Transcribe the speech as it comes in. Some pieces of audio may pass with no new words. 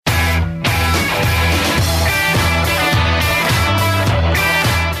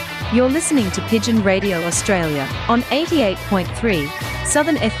You're listening to Pigeon Radio Australia on 88.3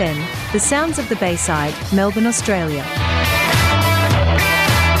 Southern FM, the sounds of the Bayside, Melbourne, Australia.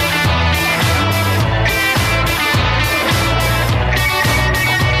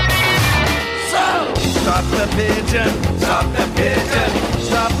 Stop the pigeon, stop the pigeon,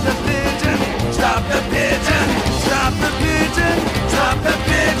 stop the pigeon, stop the pigeon, stop the pigeon, stop the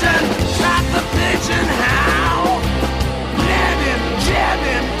pigeon, stop the pigeon, how? Let him, jab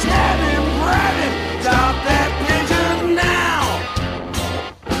him, tab him, grab him, stop that pigeon now!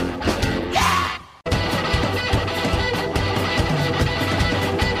 Yeah!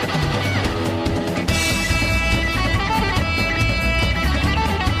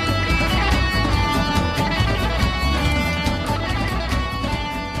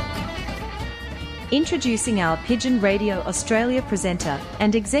 Introducing our Pigeon Radio Australia presenter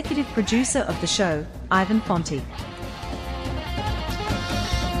and executive producer of the show, Ivan Fonte.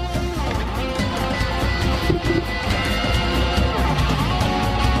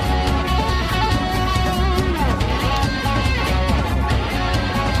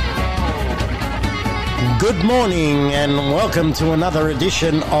 Good morning and welcome to another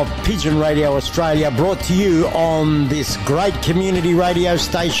edition of Pigeon Radio Australia, brought to you on this great community radio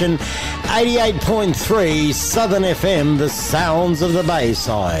station, 88.3 Southern FM, the sounds of the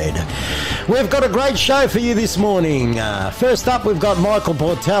Bayside. We've got a great show for you this morning. First up, we've got Michael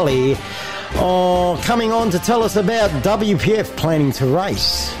Portelli coming on to tell us about WPF planning to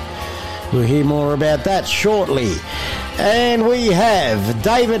race. We'll hear more about that shortly. And we have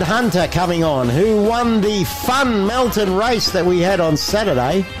David Hunter coming on, who won the fun Melton race that we had on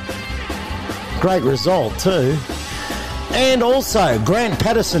Saturday. Great result too. And also Grant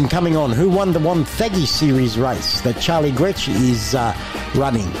Patterson coming on, who won the Wonthaggi Series race that Charlie Gretsch is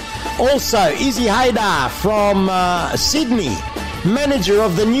running. Also Izzy Haydar from Sydney, manager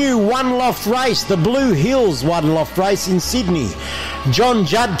of the new One Loft race, the Blue Hills One Loft race in Sydney. John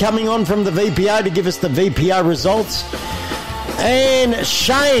Judd coming on from the VPO to give us the VPO results. And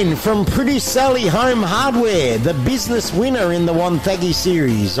Shane from Pretty Sally Home Hardware, the business winner in the Wonthaggi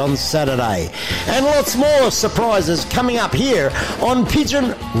Series on Saturday. And lots more surprises coming up here on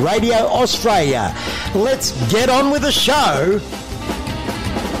Pigeon Radio Australia. Let's get on with the show.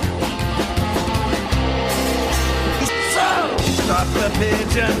 Stop the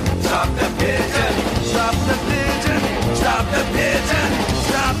pigeon, stop the pigeon, stop the pigeon, stop the pigeon,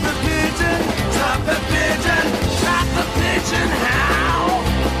 stop the pigeon, stop the pigeon, stop the pigeon, how?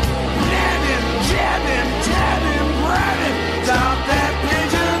 Let him, jab him, tab him, grab him, stop that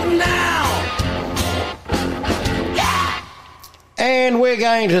pigeon now! Yeah! And we're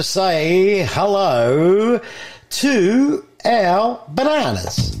going to say hello to our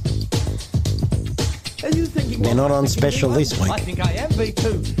bananas. They're not on special this week. I think I am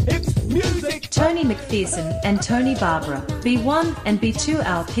B2. It's music. Tony McPherson and Tony Barbara, B1 and B2,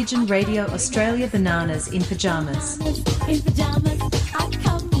 our Pigeon Radio Australia bananas in pyjamas. In pajamas, I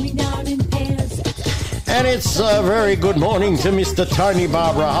come down in pairs. And it's a very good morning to Mr. Tony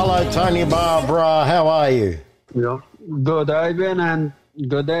Barbara. Hello, Tony Barbara. How are you? Yeah. Good evening and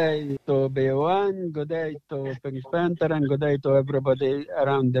good day to B1, good day to Pink Panther, and good day to everybody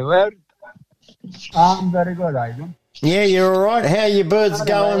around the world. I'm very good, Ivan. Yeah, you're all right. How are your birds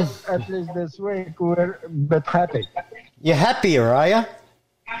going? At least this week we're a bit happy. You're happier, are you?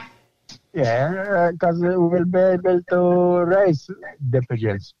 Yeah, because we'll be able to raise the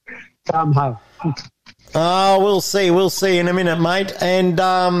pigeons somehow. Oh, we'll see in a minute, mate. And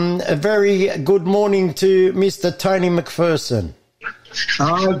a very good morning to Mr. Tony McPherson.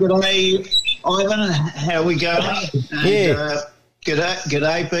 Oh, good day, Ivan. How we going? And, yeah.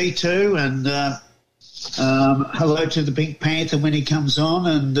 G'day, B2, and hello to the Pink Panther when he comes on,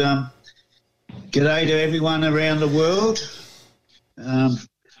 and g'day to everyone around the world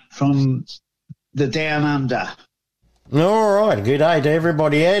from the Down Under. All right, good day to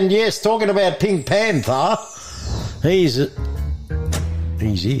everybody. And yes, talking about Pink Panther, he's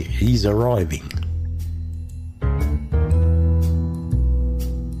here. He's arriving.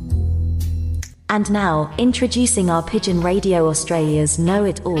 And now, introducing our Pigeon Radio Australia's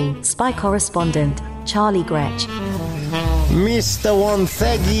know-it-all spy correspondent, Charlie Gretsch. Mr.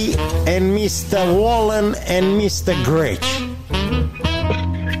 Wonthaggi and Mr. Wallen and Mr. Gretsch.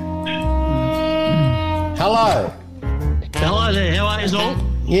 Hello. Hello there, how are you all?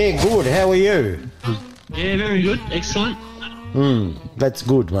 Yeah, good. How are you? Yeah, very good. Excellent. That's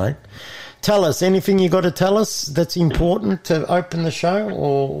good, mate. Tell us, anything you got to tell us that's important to open the show,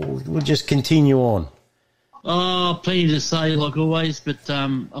 or we'll just continue on? Oh, plenty to say, like always, but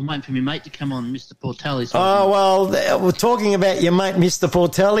I'm waiting for my mate to come on, Mr. Portelli. Oh, well, we're talking about your mate, Mr.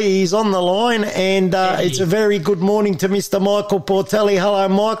 Portelli. He's on the line, and it's a very good morning to Mr. Michael Portelli. Hello,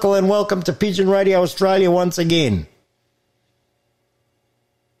 Michael, and welcome to Pigeon Radio Australia once again.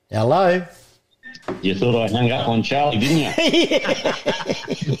 Hello. You thought I hung up on Charlie, didn't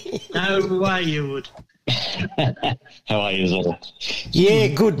you? No way you would. How are you all? Yeah,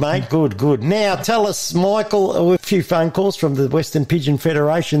 good, mate. Good. Now, tell us, Michael, a few phone calls from the Western Pigeon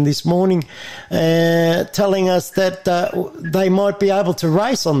Federation this morning telling us that they might be able to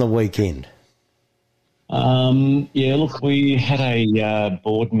race on the weekend. Yeah, look, we had a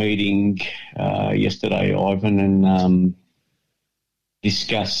board meeting yesterday, Ivan, and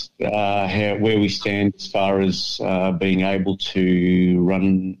discussed where we stand as far as being able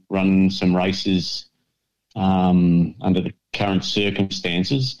to run some races under the current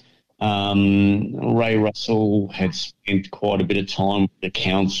circumstances. Ray Russell had spent quite a bit of time with the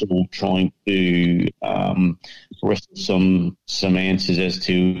council trying to wrestle some answers as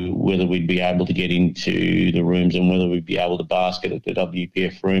to whether we'd be able to get into the rooms and whether we'd be able to basket at the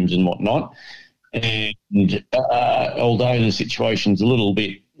WPF rooms and whatnot. And although the situation's a little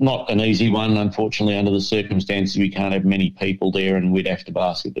bit not an easy one, unfortunately, under the circumstances, we can't have many people there and we'd have to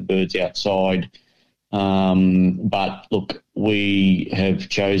basket the birds outside. But look, we have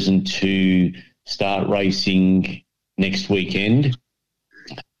chosen to start racing next weekend,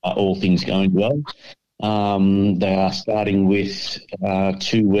 all things going well. They are starting with 2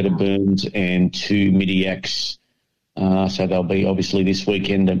 Wedderburns and 2 Midiacs. So they'll be obviously this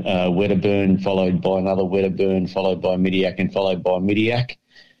weekend Wedderburn, followed by another Wedderburn, followed by Midiac and followed by Midiac.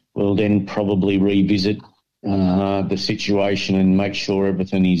 We'll then probably revisit the situation and make sure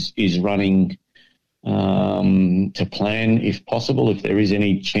everything is running to plan if possible, if there is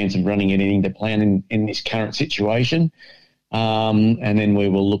any chance of running anything to plan in this current situation. And then we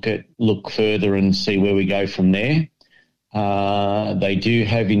will look further and see where we go from there. They do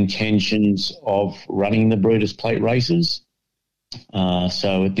have intentions of running the Breeders' Plate races.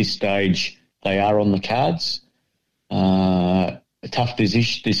 So at this stage, they are on the cards. A tough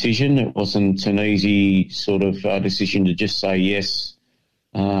decision. It wasn't an easy sort of decision to just say yes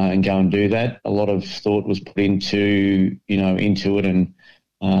and go and do that. A lot of thought was put into it, and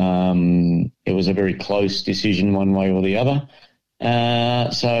it was a very close decision one way or the other.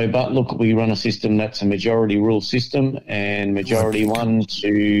 But look, we run a system that's a majority rule system, and majority won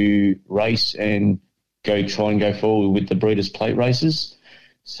to race and try and go forward with the Breeders' Plate races.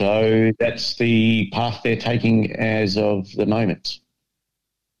 So that's the path they're taking as of the moment.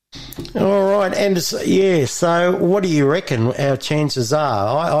 All right, and so what do you reckon our chances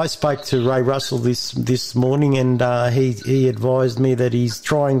are? I spoke to Ray Russell this morning, and he advised me that he's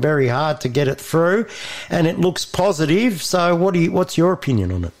trying very hard to get it through, and it looks positive. So what's your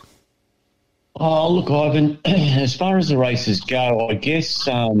opinion on it? Oh, look, Ivan, as far as the races go, I guess,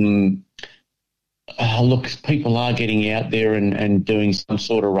 look, people are getting out there and doing some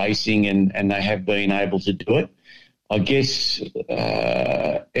sort of racing, and they have been able to do it. I guess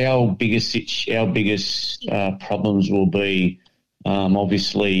our biggest problems will be,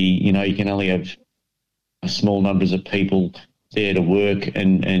 obviously, you can only have small numbers of people there to work,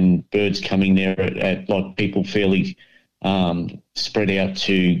 and birds coming there at like people fairly spread out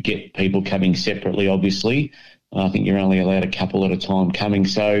to get people coming separately, obviously. I think you're only allowed a couple at a time coming.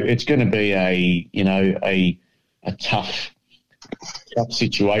 So it's going to be a tough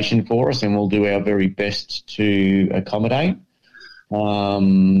situation for us, and we'll do our very best to accommodate.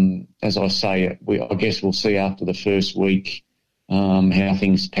 As I say, I guess we'll see after the first week how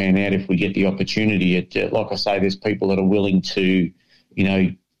things pan out if we get the opportunity. Like I say, there's people that are willing to,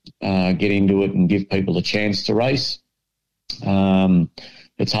 get into it and give people a chance to race.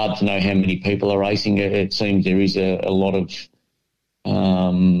 It's hard to know how many people are racing. It seems there is a lot of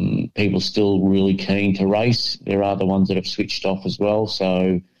people still really keen to race. There are the ones that have switched off as well.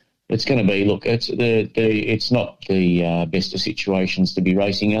 So it's going to be, look, it's not the best of situations to be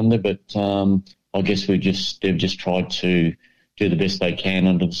racing under, but I guess they've just tried to do the best they can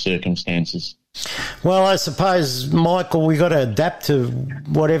under the circumstances. Well, I suppose, Michael, we got to adapt to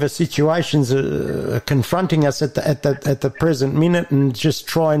whatever situations are confronting us at the present minute, and just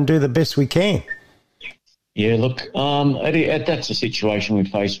try and do the best we can. Yeah, look, that's a situation we're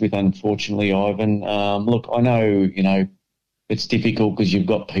faced with, unfortunately, Ivan. Look, I know, it's difficult because you've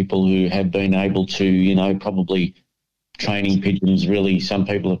got people who have been able to, probably training pigeons. Really, some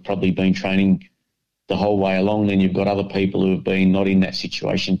people have probably been training the whole way along. Then you've got other people who have been not in that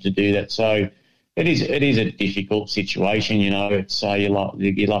situation to do that. So it is a difficult situation. You know, it's you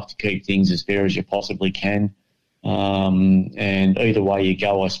love to keep things as fair as you possibly can, and either way you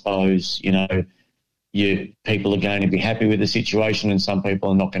go, I suppose, you know, people are going to be happy with the situation, and some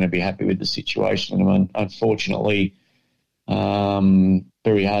people are not going to be happy with the situation. And unfortunately,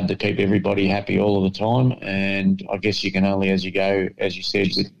 very hard to keep everybody happy all of the time. And I guess you can only, as you said,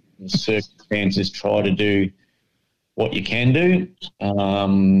 with circumstances, try to do what you can do.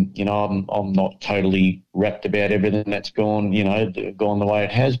 You know, I'm not totally wrapped about everything that's gone the way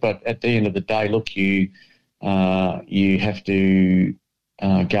it has. But at the end of the day, look, you have to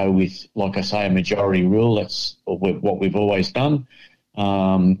go with, like I say, a majority rule. That's what we've always done.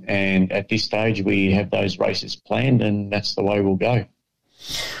 And at this stage, we have those races planned, and that's the way we'll go.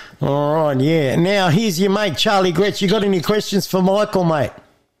 All right, yeah. Now, here's your mate, Charlie Gretsch. You got any questions for Michael, mate?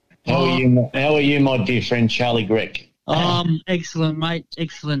 How are you, my dear friend, Charlie Gretsch? Excellent, mate.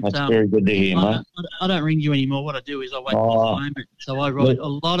 Excellent. That's very good to hear, mate. I don't ring you anymore. What I do is I wait for the moment. So I write a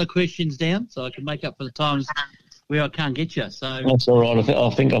lot of questions down so I can make up for the times where I can't get you. So that's all right. I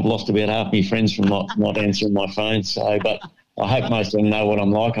think I've lost about half my friends from not answering my phone. So, but I hope most of them know what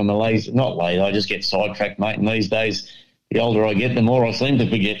I'm like. I'm not lazy. I just get sidetracked, mate. And these days, the older I get, the more I seem to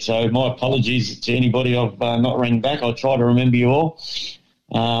forget. So my apologies to anybody I've not rang back. I try to remember you all.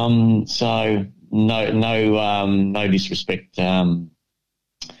 So no disrespect meant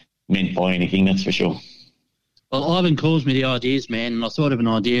by anything, that's for sure. Well, Ivan calls me the ideas, man, and I thought of an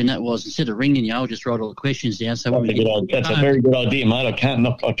idea, and that was, instead of ringing you, I'll just write all the questions down. So that's a very good idea, mate. I can't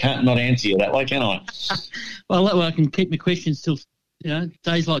not answer you that way, can I? Well, that way I can keep my questions till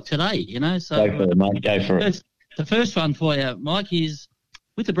days like today. So go for it, mate. Go for it. The first one for you, Mike, is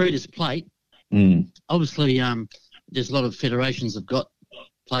with the Breeders' Plate. Obviously, there's a lot of federations have got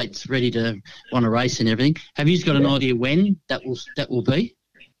plates ready to want to race and everything. Have you got an idea when that will be?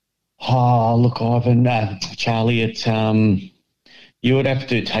 Oh, look, Ivan, Charlie, it's you would have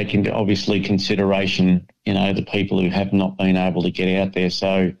to take into obviously consideration, the people who have not been able to get out there.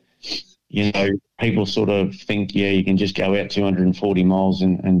 So, people sort of think, you can just go out 240 miles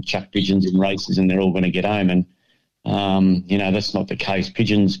and chuck pigeons in races and they're all going to get home. And, that's not the case.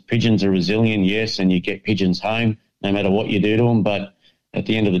 Pigeons are resilient, yes, and you get pigeons home no matter what you do to them. But at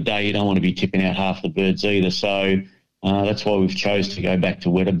the end of the day, you don't want to be tipping out half the birds either. So that's why we've chose to go back to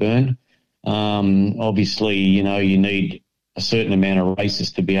Wedderburn. Obviously, you need a certain amount of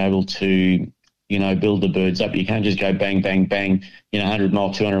races to be able to, build the birds up. You can't just go bang, bang, bang, 100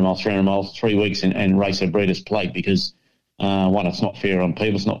 mile, 200 mile, 300 miles, 3 weeks and race a Breeders' Plate because, one, it's not fair on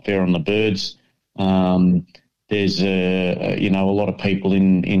people, it's not fair on the birds. There's, a lot of people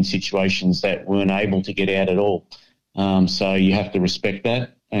in situations that weren't able to get out at all. So you have to respect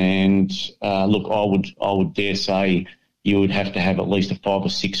that. And look, I would dare say you would have to have at least a 5 or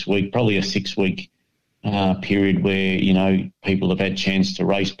 6 week, probably a 6 week period where people have had chance to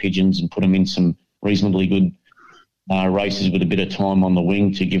race pigeons and put them in some reasonably good races with a bit of time on the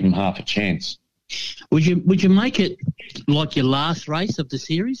wing to give them half a chance. Would you make it like your last race of the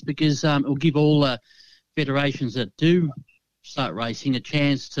series, because it will give all federations that do start racing a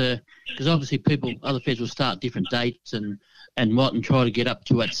chance to, because obviously other feds will start different dates and try to get up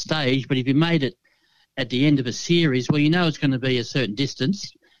to that stage. But if you made it at the end of a series, well, it's going to be a certain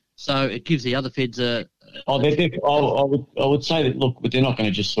distance, so it gives the other feds a. I would say that, look, but they're not going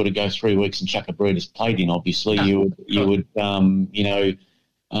to just sort of go 3 weeks and chuck a Breeders' Plate in. Obviously, you would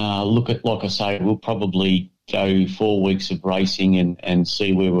look at, like I say, we'll probably go 4 weeks of racing and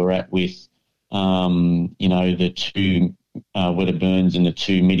see where we're at with, the two Wedderburns and the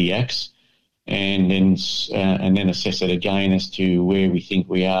two Midiacs, and then assess it again as to where we think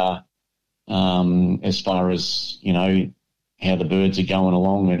we are as far as how the birds are going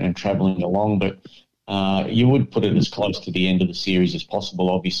along and travelling along. But you would put it as close to the end of the series as possible.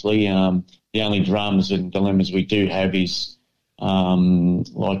 Obviously, the only dramas and dilemmas we do have is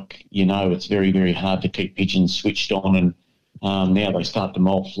it's very, very hard to keep pigeons switched on, and now they start to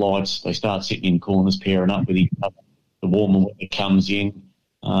moult flights. They start sitting in corners, pairing up with each other. The warmer weather comes in.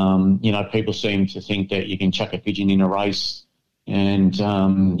 People seem to think that you can chuck a pigeon in a race and,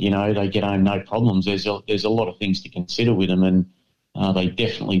 they get home no problems. There's a lot of things to consider with them, and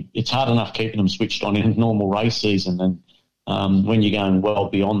it's hard enough keeping them switched on in a normal race season. And when you're going well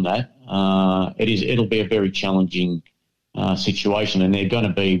beyond that, it'll be a very challenging situation. And there are going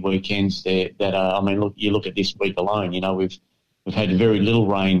to be weekends that are, look, you look at this week alone, we've had very little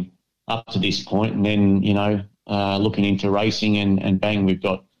rain up to this point, and then, looking into racing and bang, we've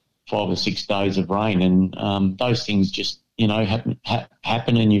got 5 or 6 days of rain, and those things just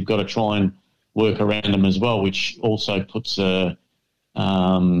happen, and you've got to try and work around them as well, which also puts a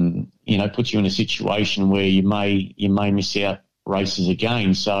puts you in a situation where you may miss out races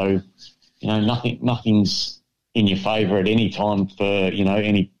again. So, nothing's in your favour at any time for,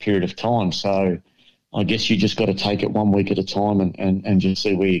 any period of time. So I guess you just got to take it 1 week at a time and just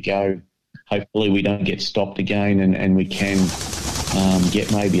see where you go. Hopefully we don't get stopped again and we can get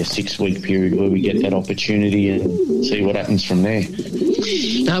maybe a 6-week period where we get that opportunity and see what happens from there.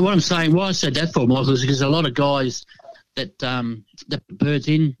 No, what I'm saying, why I said that for, Michael, is because a lot of guys that birds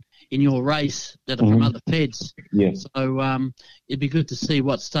in your race that are from other feds. Yeah. So it'd be good to see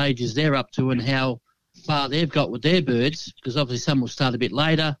what stages they're up to and how far they've got with their birds, because obviously some will start a bit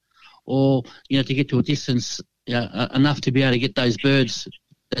later, or to get to a distance enough to be able to get those birds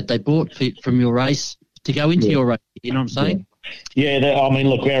that they bought from your race to go into your race. You know what I'm saying? Yeah,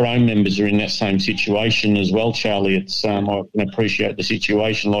 look, our own members are in that same situation as well, Charlie. It's I can appreciate the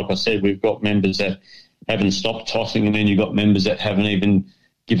situation. Like I said, we've got members that haven't stopped tossing, and then you've got members that haven't even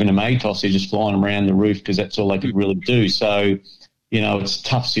given them a toss. They're just flying around the roof because that's all they could really do. So, it's a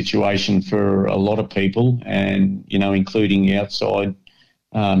tough situation for a lot of people, and, including outside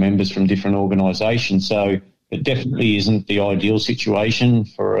members from different organisations. So it definitely isn't the ideal situation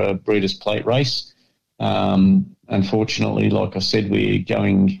for a Breeders' Plate race. Unfortunately, like I said, we're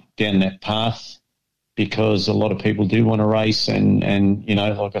going down that path because a lot of people do want to race, and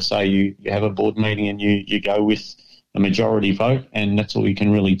like I say, you have a board meeting and you go with a majority vote, and that's all you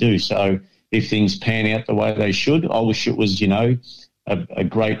can really do. So if things pan out the way they should, I wish it was, a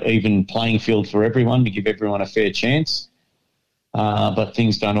great even playing field for everyone to give everyone a fair chance. But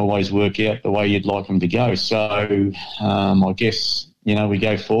things don't always work out the way you'd like them to go. So I guess, we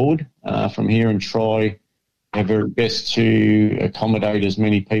go forward from here and try our very best to accommodate as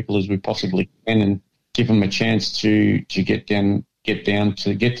many people as we possibly can and give them a chance to get to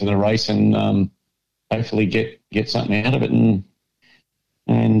the race and hopefully get something out of it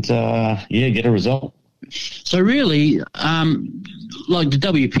and get a result. So really, like the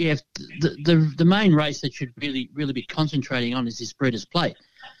WPF, the main race that should really be concentrating on is this Breeders' Plate.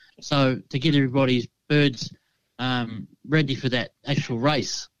 So to get everybody's birds ready for that actual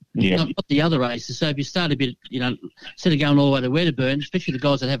race, not the other races. So if you start a bit, instead of going all the way to Wedderburn, especially the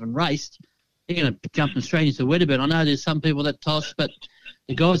guys that haven't raced, they're going to jump them straight into Wedderburn. I know there's some people that toss, but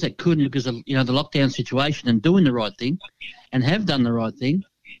the guys that couldn't because of the lockdown situation and doing the right thing and have done the right thing,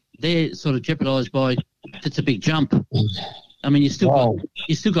 they're sort of jeopardised by it's a big jump. I mean, you still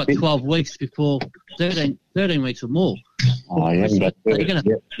got 12 weeks before 13 weeks or more. Oh, you haven't got 13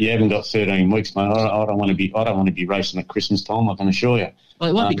 weeks, mate. I don't want to be racing at Christmas time, I can assure you. Well,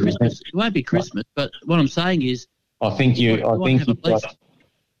 it won't be Christmas. It won't be Christmas. But what I'm saying is, I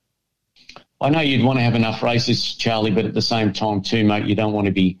know you'd want to have enough races, Charlie, but at the same time too, mate, you don't want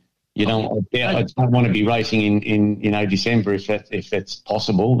to be. I don't want to be racing in December if that's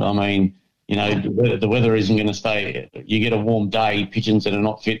possible. I mean, the weather isn't going to stay. You get a warm day, pigeons that are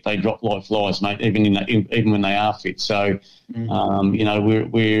not fit, they drop like flies, mate. Even when they are fit. So, we're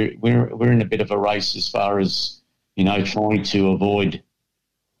in a bit of a race as far as trying to avoid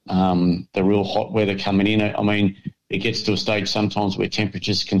the real hot weather coming in. I mean, it gets to a stage sometimes where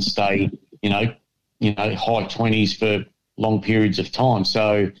temperatures can stay, high 20s for long periods of time.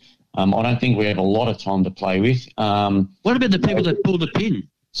 So. I don't think we have a lot of time to play with. What about the people that pull the pin?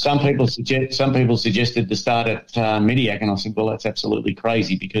 Some people suggested to start at Mediac, and I said, well, that's absolutely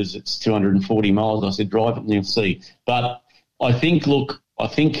crazy because it's 240 miles. I said, drive it and you'll see. But I think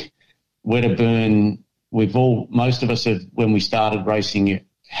Wedderburn, most of us have, when we started racing,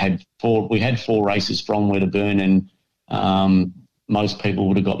 had four races from Wedderburn, and most people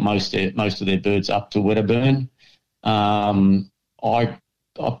would have got most of their birds up to Wedderburn. I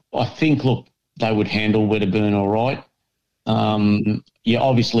think, they would handle Wedderburn all right. You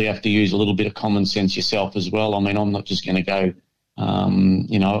obviously have to use a little bit of common sense yourself as well. I mean, I'm not just going to go, I want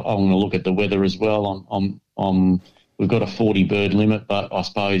to look at the weather as well. We've got a 40 bird limit, but I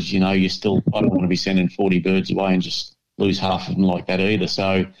suppose, I don't want to be sending 40 birds away and just lose half of them like that either.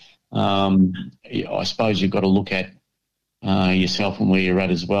 So I suppose you've got to look at yourself and where you're at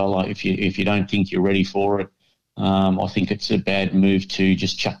as well. Like if you don't think you're ready for it, I think it's a bad move to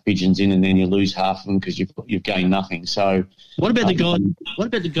just chuck pigeons in and then you lose half of them because you've gained nothing. So, what about the guys,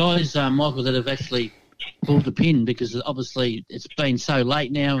 Michael, that have actually pulled the pin? Because obviously it's been so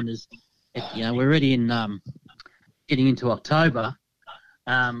late now, and we're already in getting into October,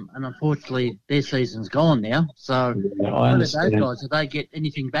 and unfortunately their season's gone now. So, what about those guys? Do they get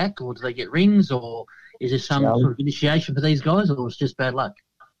anything back, or do they get rings, or is there some sort of initiation for these guys, or it's just bad luck?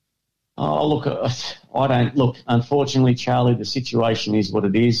 Oh, look, unfortunately, Charlie, the situation is what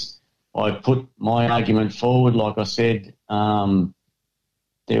it is. I put my argument forward, like I said,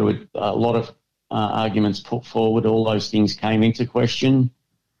 there were a lot of arguments put forward. All those things came into question.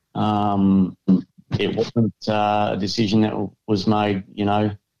 It wasn't a decision that was made,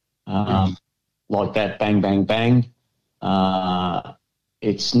 like that, bang, bang, bang.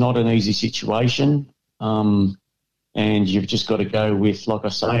 It's not an easy situation, and you've just got to go with, like I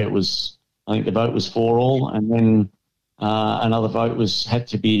say, I think the vote was 4-4, and then another vote had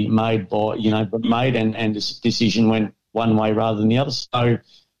to be made and this decision went one way rather than the other. So,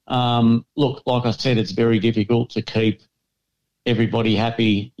 look, like I said, it's very difficult to keep everybody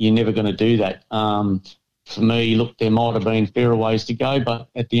happy. You're never going to do that. For me, look, there might have been fairer ways to go, but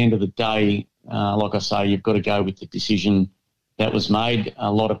at the end of the day, like I say, you've got to go with the decision that was made. A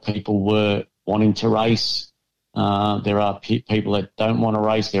lot of people were wanting to race. There are people that don't want to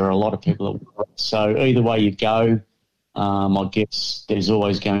race. There are a lot of people that want to race. So either way you go, I guess there's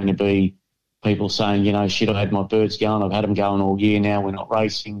always going to be people saying, shit, I had my birds going. I've had them going all year now. We're not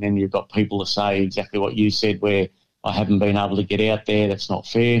racing. Then you've got people to say exactly what you said, where I haven't been able to get out there. That's not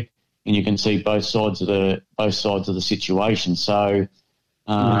fair. And you can see both sides of the situation. So,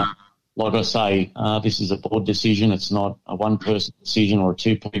 like I say, this is a board decision. It's not a one-person decision or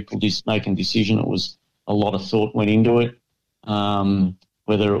two people just making a decision. It was a lot of thought went into it.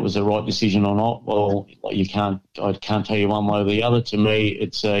 Whether it was the right decision or not, well, I can't tell you one way or the other. To me,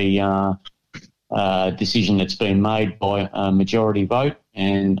 it's a decision that's been made by a majority vote,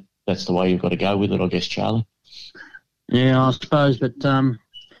 and that's the way you've got to go with it, I guess, Charlie. Yeah, I suppose, but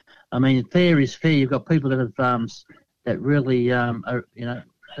fair is fair. You've got people that have that really,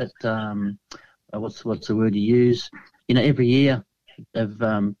 what's the word you use? Every year have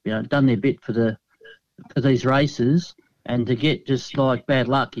done their bit for these races, and to get just like bad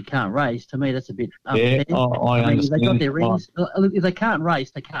luck, you can't race. To me, that's a bit unfair. Yeah, I understand. They got their rings. If they can't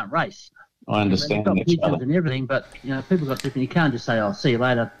race, they can't race. I understand. They've got pigeons and everything, but people got different. You can't just say, "I'll see you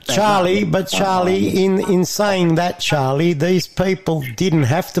later." Charlie, in saying that, Charlie, these people didn't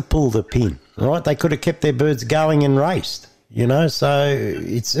have to pull the pin, right? They could have kept their birds going and raced. So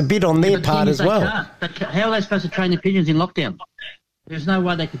it's a bit on their part as well. How are they supposed to train the pigeons in lockdown? There's no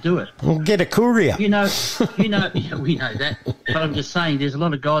way they could do it. Well, get a courier. We know that. But I'm just saying, there's a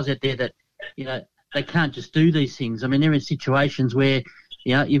lot of guys out there that, they can't just do these things. I mean, they're in situations where,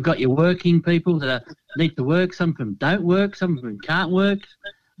 you've got your working people that need to work. Some of them don't work. Some of them can't work.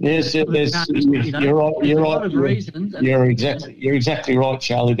 Yes, you're right. You're right. You're exactly right,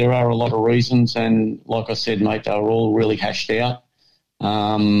 Charlie. There are a lot of reasons, and like I said, mate, they were all really hashed out.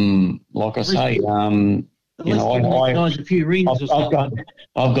 Like I say,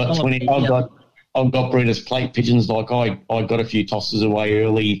 I've got breeders' plate pigeons. Like I got a few tosses away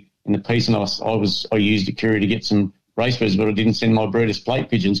early in the piece, and I used a courier to get some race birds, but I didn't send my breeders' plate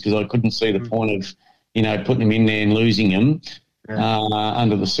pigeons because I couldn't see the point of putting them in there and losing them.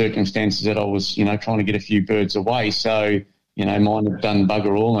 Under the circumstances that I was, trying to get a few birds away. So, mine have done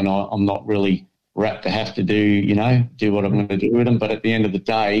bugger all, and I'm not really wrapped to have to do what I'm going to do with them. But at the end of the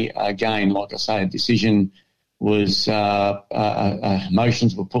day, again, like I say, a decision was,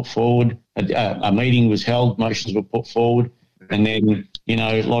 motions were put forward, a meeting was held, motions were put forward, and then,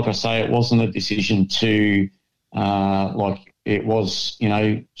 like I say, it wasn't a decision to, it was,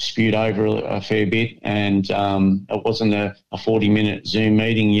 spewed over a fair bit, and it wasn't a 40-minute Zoom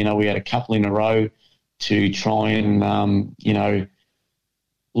meeting. We had a couple in a row to try and,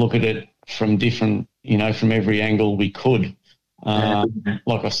 look at it from different, from every angle we could.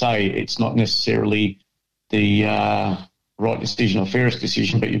 Like I say, it's not necessarily the right decision or fairest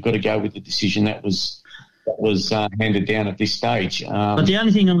decision, but you've got to go with the decision that was handed down at this stage. But the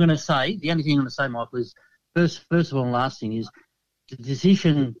only thing I'm going to say, Michael, is First of all, and last thing is the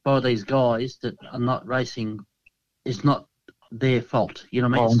decision by these guys that are not racing is not their fault. You know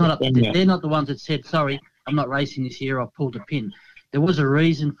what I mean? It's not up to them. They're not the ones that said, sorry, I'm not racing this year, I pulled a pin. There was a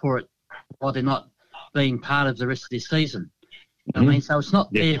reason for it why they're not being part of the rest of this season. You know what I mean? So it's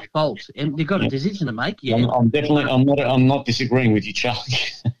not their fault. And they've got a decision to make, yeah. I'm not disagreeing with you, Charlie.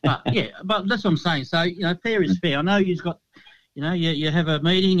 but that's what I'm saying. So, fair is fair. I know you've got, you have a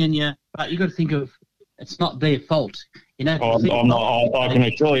meeting but you've got to think of, it's not their fault, I'm not. I can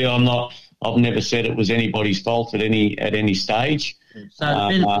assure you, I'm not. I've never said it was anybody's fault at any stage. So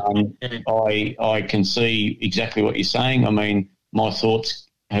I can see exactly what you're saying. I mean, my thoughts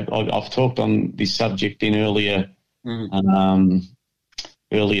I've talked on this subject in earlier times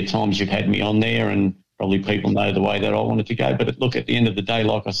you've had me on there, and probably people know the way that I wanted to go. But look, at the end of the day,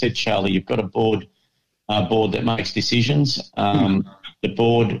 like I said, Charlie, you've got a board that makes decisions. The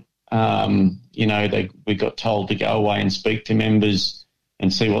board. We got told to go away and speak to members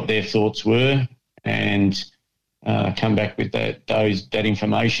and see what their thoughts were. And come back with that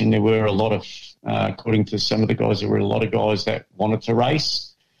information. There were a lot of, according to some of the guys, there were a lot of guys that wanted to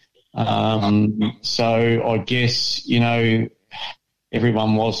race. So I guess,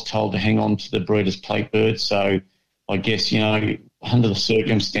 everyone was told to hang on to the Breeders' Plate birds. So I guess, under the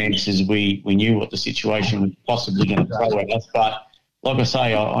circumstances, we knew what the situation was possibly going to throw at us. But like I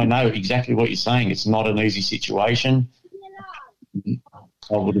say, I know exactly what you're saying. It's not an easy situation.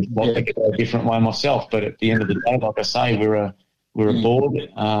 I would have liked to go a different way myself, but at the end of the day, like I say, we're a board.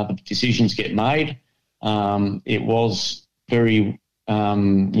 The decisions get made. It was very,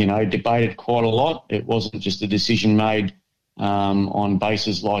 debated quite a lot. It wasn't just a decision made on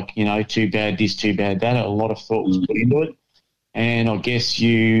basis like, too bad this, too bad that. A lot of thought was put into it. And I guess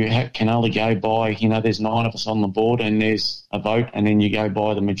you can only go by, there's 9 of us on the board and there's a vote, and then you go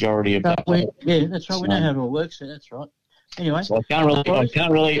by the majority of that vote. Yeah, that's right. We know how it all works, so that's right. Anyway. So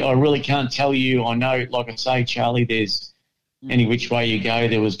I really can't tell you. I know, like I say, Charlie, there's any which way you go,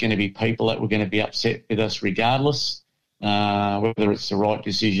 there was going to be people that were going to be upset with us regardless, whether it's the right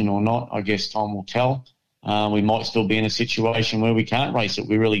decision or not. I guess time will tell. We might still be in a situation where we can't race it.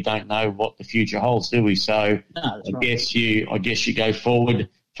 We really don't know what the future holds, do we? So I guess you go forward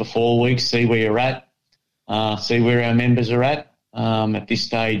for 4 weeks, see where you're at, see where our members are at. At this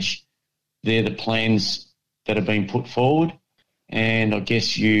stage, they're the plans that have been put forward, and I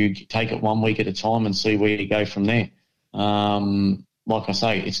guess you take it 1 week at a time and see where you go from there. Like I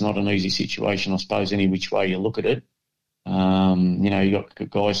say, it's not an easy situation, I suppose, any which way you look at it. You got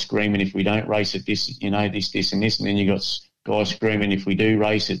guys screaming if we don't race at this, this and this, and then you got guys screaming if we do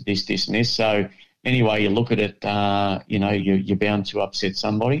race at this, this and this. So anyway, you look at it, you're bound to upset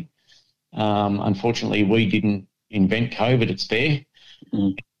somebody. Unfortunately, we didn't invent COVID; it's there,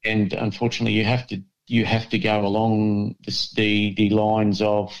 and unfortunately, you have to go along the lines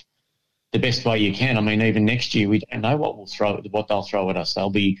of the best way you can. I mean, even next year, we don't know what they'll throw at us. They'll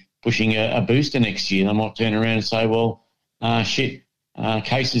be pushing a booster next year. They might turn around and say, well,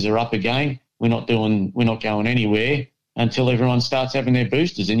 cases are up again. We're not going anywhere until everyone starts having their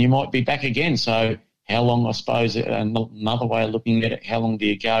boosters, and you might be back again. So how long, I suppose, another way of looking at it, how long do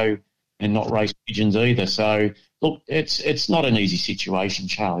you go and not race pigeons either? So look, it's not an easy situation,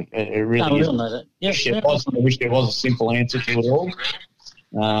 Charlie. It really isn't. I wish there was a simple answer to it all.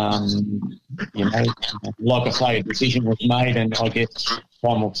 Like I say, a decision was made, and I guess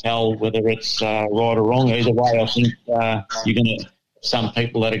time will tell whether it's right or wrong. Either way, I think you're going to some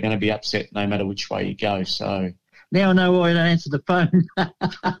people that are going to be upset no matter which way you go. So now I know why you don't answer the phone.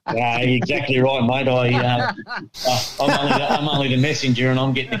 Exactly right, mate. I'm only the messenger, and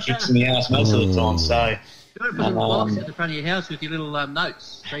I'm getting the kicks in the ass most of the time. So you got to put a little box at the front of your house with your little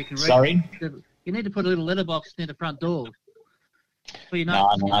notes so you can read. Sorry? You need to put a little letterbox near the front door. Look,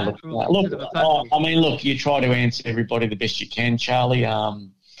 you try to answer everybody the best you can, Charlie.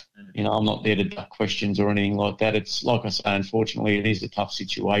 I'm not there to duck questions or anything like that. It's like I say, unfortunately, it is a tough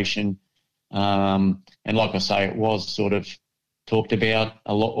situation. And like I say, it was sort of talked about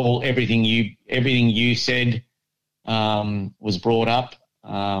a lot. Everything you said was brought up.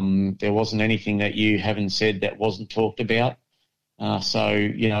 There wasn't anything that you haven't said that wasn't talked about. So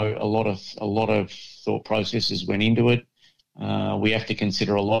a lot of thought processes went into it. We have to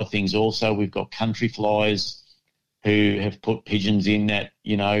consider a lot of things also. We've got country flyers who have put pigeons in that,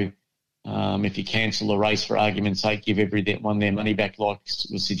 if you cancel a race for argument's sake, give everyone their money back, like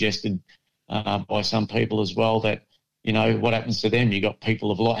was suggested by some people as well, that, what happens to them? You got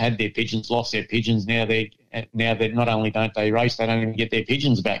people who've had their pigeons, lost their pigeons. Now they're not only don't they race, they don't even get their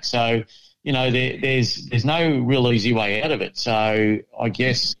pigeons back. So, there's no real easy way out of it. So I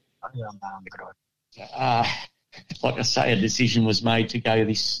guess, like I say, a decision was made to go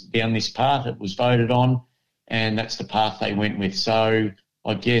down this path. It was voted on, and that's the path they went with. So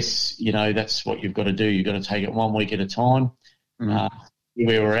I guess, that's what you've got to do. You've got to take it 1 week at a time. Where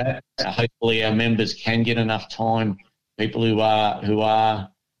we're at, hopefully our members can get enough time. People who have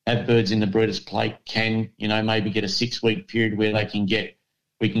birds in the Breeders' Plate can, maybe get a 6 week period where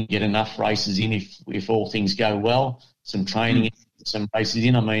we can get enough races in if all things go well, some training, some races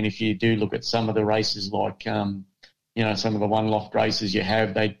in. I mean, if you do look at some of the races like, some of the one-loft races you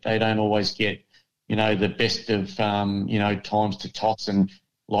have, they don't always get, the best of, times to toss, and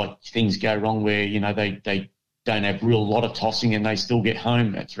like things go wrong where, they don't have real lot of tossing and they still get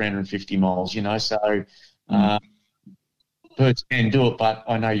home at 350 miles, So birds can do it, but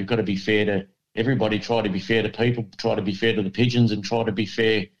I know you've got to be fair to everybody, try to be fair to people, try to be fair to the pigeons, and try to be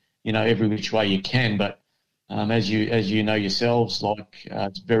fair, every which way you can. But as you know yourselves,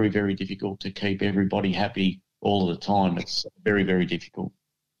 it's very, very difficult to keep everybody happy all of the time. It's very, very difficult.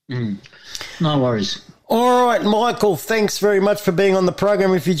 No worries. All right, Michael, thanks very much for being on the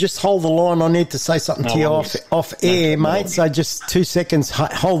program. If you just hold the line, I need to say something to you off air, mate. So just 2 seconds,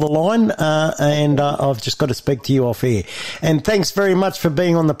 hold the line, and I've just got to speak to you off air. And thanks very much for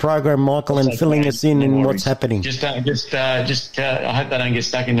being on the program, Michael, and filling us in what's happening. I hope they don't get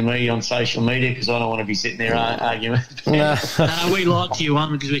stuck into me on social media because I don't want to be sitting there arguing. No, we like you,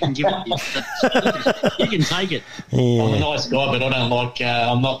 because we can give it to you. You can take it. Yeah. I'm a nice guy, but I don't like.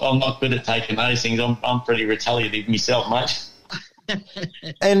 I'm not good at taking those things. I'm pretty retaliative myself, mate.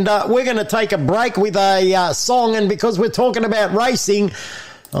 And we're going to take a break with a song, and because we're talking about racing,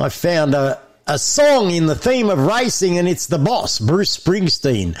 I found a song in the theme of racing, and it's the boss, Bruce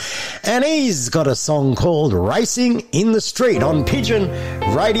Springsteen. And he's got a song called Racing in the Street on Pigeon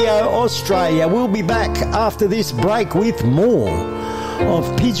Radio Australia. We'll be back after this break with more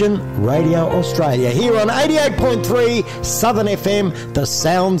of Pigeon Radio Australia here on 88.3 Southern FM, the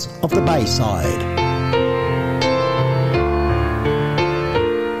sounds of the Bayside.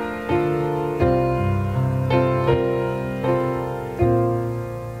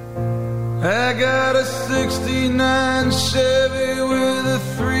 I got a 69 Chevy with a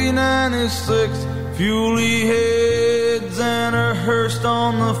 396 fuelie heads and a hearse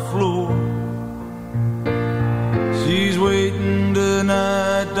on the floor. She's waiting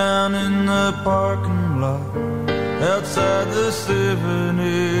tonight down in the parking lot outside the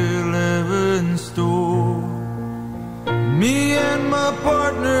 7-Eleven store. Me and my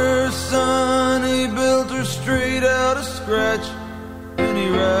partner, son, he built her straight out of scratch, and he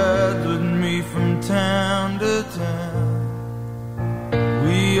rides with me from town to town.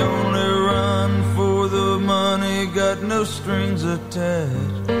 We only run for the money, got no strings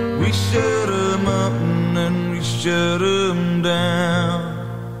attached. We shut 'em up and then we shut 'em down.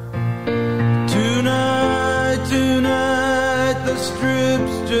 Tonight, the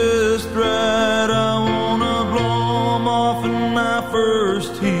strip's just right. I wanna blow 'em off in my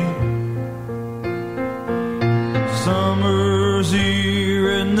first heat. Summer's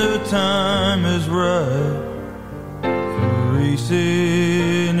here and the time is right for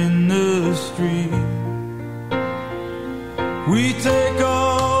racing in the street. We take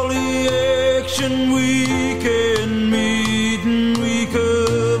all the action we can meet, and we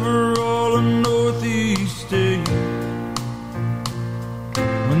cover all the northeast state.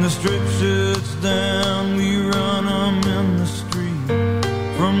 When the strip shuts down, we run 'em in the street,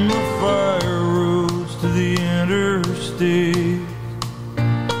 from the fire roads to the interstate.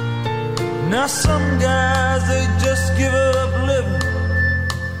 Now some guys, they just give up living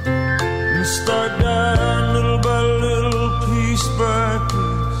and start dying little by little, piece by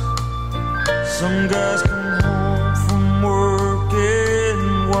piece. Some guys come home from work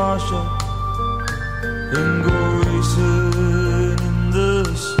and wash up and go racing in the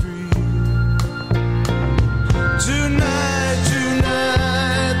street. Tonight,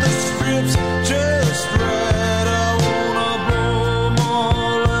 the strip's just right. I wanna blow 'em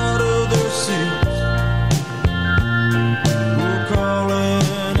all out of their seats. We're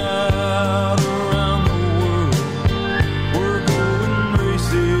calling out around the world. We're going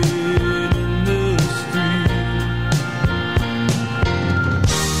racing in the street.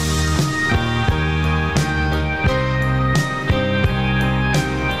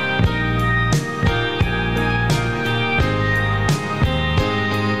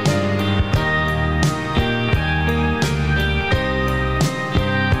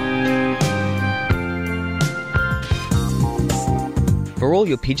 For all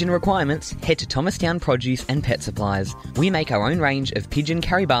your pigeon requirements, head to Thomastown Produce and Pet Supplies. We make our own range of pigeon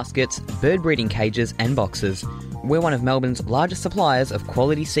carry baskets, bird breeding cages and boxes. We're one of Melbourne's largest suppliers of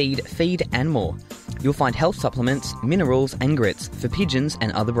quality seed, feed and more. You'll find health supplements, minerals and grits for pigeons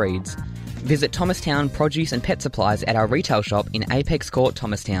and other breeds. Visit Thomastown Produce and Pet Supplies at our retail shop in Apex Court,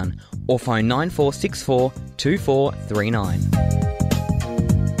 Thomastown, or phone 9464 2439.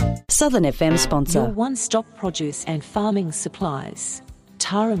 Southern FM sponsor. Your one-stop produce and farming supplies.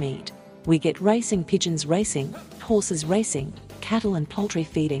 Tara Meat. We get racing pigeons racing, horses racing, cattle and poultry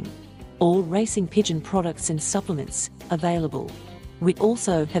feeding. All racing pigeon products and supplements available. We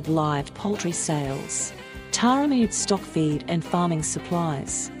also have live poultry sales. Tara Meat stock feed and farming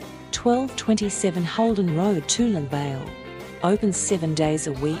supplies. 1227 Holden Road, Toolan Vale. Open 7 days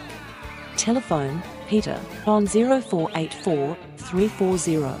a week. Telephone Peter on 0484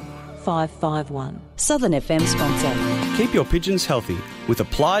 340 551. Southern FM sponsor. Keep your pigeons healthy with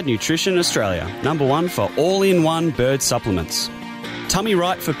Applied Nutrition Australia, #1 for all-in-one bird supplements. Tummy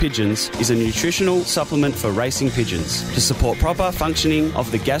Right for Pigeons is a nutritional supplement for racing pigeons to support proper functioning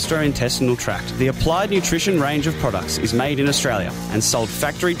of the gastrointestinal tract. The Applied Nutrition range of products is made in Australia and sold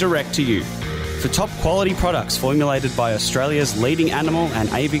factory direct to you. For top quality products formulated by Australia's leading animal and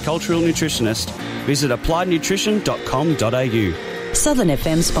avicultural nutritionist, visit appliednutrition.com.au. Southern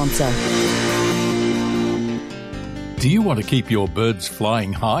FM sponsor. Do you want to keep your birds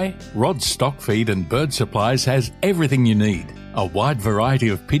flying high? Rod's Stock Feed and Bird Supplies has everything you need. A wide variety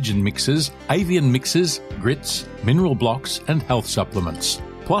of pigeon mixes, avian mixes, grits, mineral blocks and health supplements.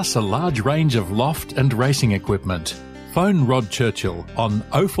 Plus a large range of loft and racing equipment. Phone Rod Churchill on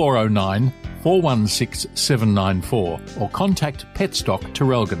 0409 416 794 or contact Petstock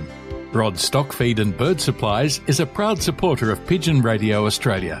Terrelgan. Rod Stock Feed and Bird Supplies is a proud supporter of Pigeon Radio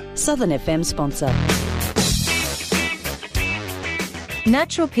Australia. Southern FM sponsor.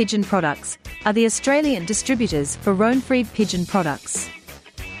 Natural Pigeon Products are the Australian distributors for Röhnfried Pigeon Products.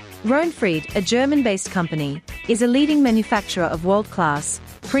 Röhnfried, a German-based company, is a leading manufacturer of world-class,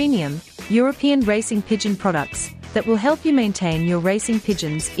 premium, European racing pigeon products that will help you maintain your racing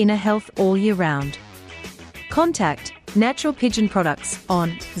pigeons' inner health all year round. Contact Natural Pigeon Products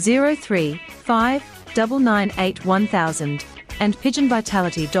on 035 998 1000 and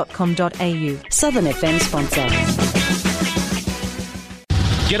pigeonvitality.com.au. Southern FM sponsor.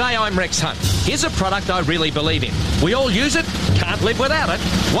 G'day, I'm Rex Hunt. Here's a product I really believe in. We all use it, can't live without it.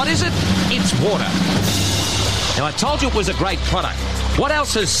 What is it? It's water. Now, I told you it was a great product. What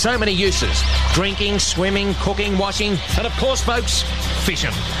else has so many uses? Drinking, swimming, cooking, washing, and of course, folks,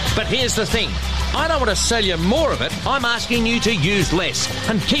 fishing. But here's the thing. I don't want to sell you more of it. I'm asking you to use less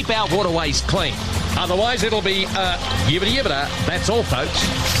and keep our waterways clean. Otherwise, it'll be, yibbida-yibbida. That's all, folks.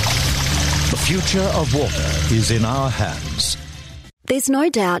 The future of water is in our hands. There's no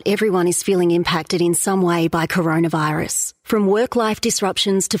doubt everyone is feeling impacted in some way by coronavirus. From work-life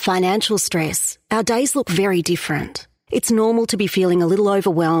disruptions to financial stress, our days look very different. It's normal to be feeling a little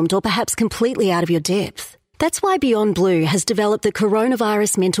overwhelmed or perhaps completely out of your depth. That's why Beyond Blue has developed the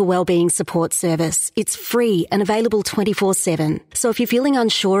Coronavirus Mental Wellbeing Support Service. It's free and available 24/7. So if you're feeling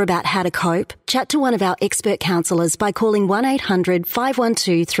unsure about how to cope, chat to one of our expert counsellors by calling 1800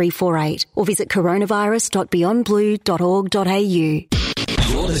 512 348 or visit coronavirus.beyondblue.org.au.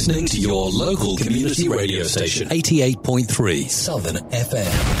 You're listening to your local community radio station, 88.3 Southern FM.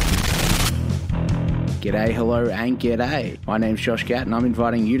 G'day, hello and g'day. My name's Josh Gatt and I'm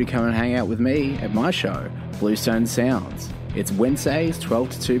inviting you to come and hang out with me at my show, Bluestone Sounds. It's Wednesdays,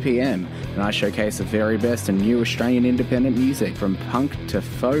 12 to 2 p.m, and I showcase the very best and new Australian independent music, from punk to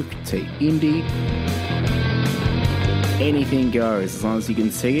folk to indie. Anything goes, as long as you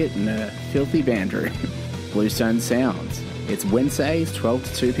can see it in a filthy band room. Bluestone Sounds. It's Wednesdays, 12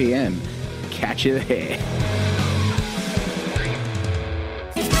 to 2 p.m. Catch you there.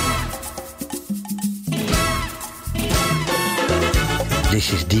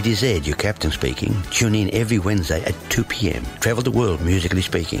 This is DDZ, your captain speaking. Tune in every Wednesday at 2 p.m. Travel the world musically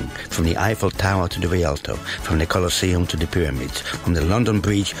speaking, from the Eiffel Tower to the Rialto, from the Colosseum to the Pyramids, from the London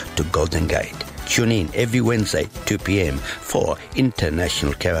Bridge to Golden Gate. Tune in every Wednesday, 2 p.m. for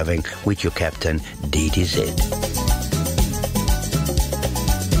International Caravan with your captain, DDZ.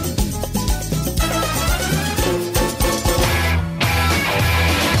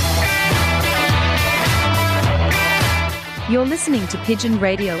 You're listening to Pigeon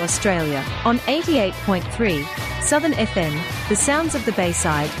Radio Australia on 88.3 Southern FM, the sounds of the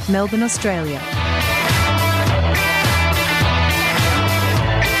Bayside, Melbourne, Australia.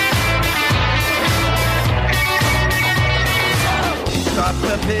 Stop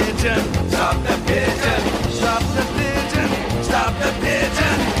the pigeon, stop the pigeon, stop the pigeon, stop the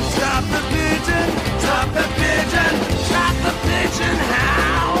pigeon, stop the pigeon, stop the pigeon, stop the pigeon,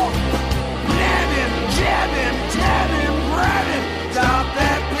 how? Nab him, jab him, tab him, grab him, stop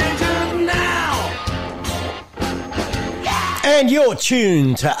that pigeon now! And you're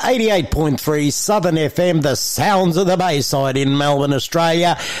tuned to 88.3 Southern FM, the sounds of the Bayside in Melbourne,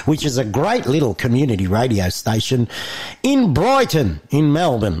 Australia, which is a great little community radio station in Brighton, in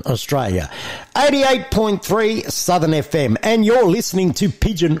Melbourne, Australia. 88.3 Southern FM, and you're listening to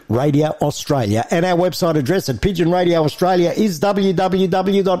Pigeon Radio Australia, and our website address at Pigeon Radio Australia is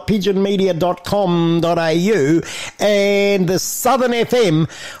www.pigeonmedia.com.au, and the Southern FM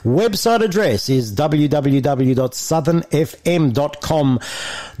website address is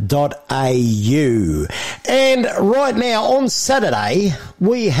www.southernfm.com.au. And right now, on Saturday,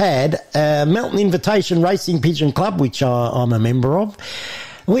 we had Melton Invitation Racing Pigeon Club, which I'm a member of.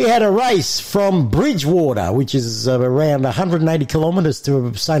 We had a race from Bridgewater, which is around 180 kilometres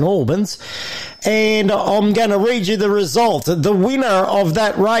to St Albans, and I'm going to read you the result. The winner of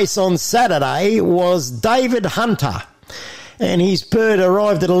that race on Saturday was David Hunter, and his bird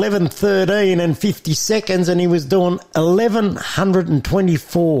arrived at 11:13 and 50 seconds, and he was doing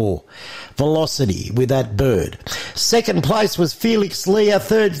 1124 velocity with that bird. Second place was Felix Lear.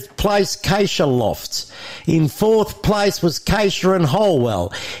 Third place, Keisha Lofts. In fourth place was Keisha and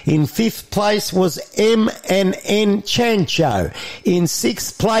Holwell. In fifth place was M&N Chancho. In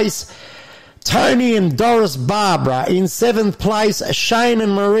sixth place, Tony and Doris Barbara. In seventh place, Shane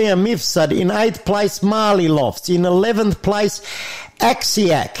and Maria Mifsud. In eighth place, Marley Lofts. In 11th place,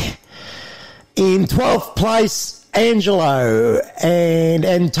 Axiac. In 12th place, Angelo and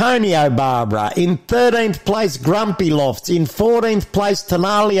Antonio Barbara. In 13th place, Grumpy Lofts. In 14th place,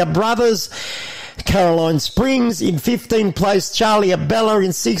 Tenalia Brothers, Caroline Springs. In 15th place, Charlie Abella. In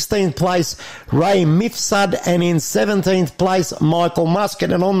 16th place, Ray Mifsud. And in 17th place, Michael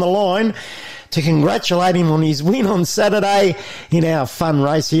Muscat. And on the line to congratulate him on his win on Saturday in our fun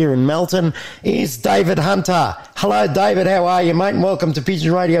race here in Melton is David Hunter. Hello, David. How are you, mate? And welcome to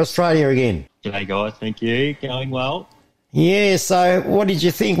Pigeon Radio Australia again. G'day, guys. Thank you. Going well. Yeah, so what did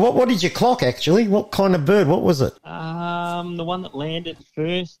you think? What did you clock, actually? What kind of bird? What was it? The one that landed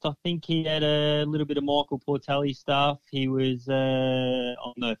first, I think he had a little bit of Michael Portelli stuff. He was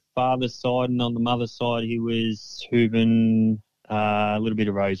on the father's side, and on the mother's side, he was Hooven, a little bit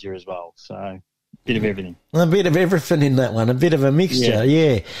of Rosier as well. So a bit of everything. A bit of everything in that one, a bit of a mixture,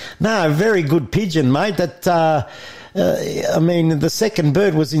 yeah. No, very good pigeon, mate. That I mean, the second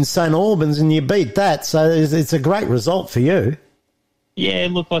bird was in St Albans and you beat that, so it's a great result for you. Yeah,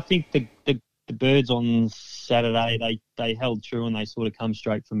 look, I think the birds on Saturday, they held true and they sort of come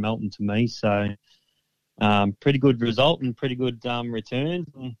straight from Melton to me, so pretty good result and pretty good returns.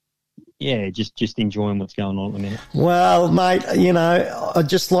 And yeah, just enjoying what's going on at the minute. Well, mate, you know, I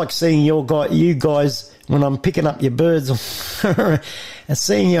just like seeing you guys, when I'm picking up your birds, and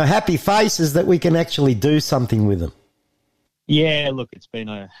seeing your happy faces that we can actually do something with them. Yeah, look, it's been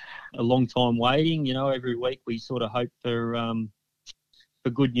a long time waiting. You know, every week we sort of hope for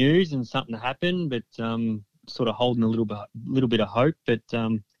good news and something to happen, but sort of holding a little bit of hope. But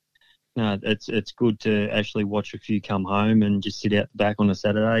no, it's good to actually watch a few come home and just sit out the back on a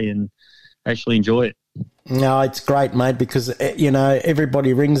Saturday and actually enjoy it. No, it's great, mate, because, you know,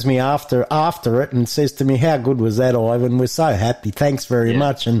 everybody rings me after it and says to me, how good was that, Ivan? We're so happy. Thanks very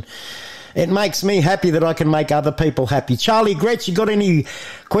much. And it makes me happy that I can make other people happy. Charlie Gretsch, you got any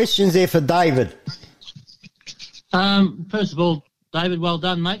questions there for David? First of all, David, well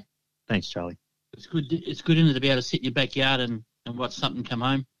done, mate. Thanks, Charlie. It's good, isn't it, to be able to sit in your backyard and watch something come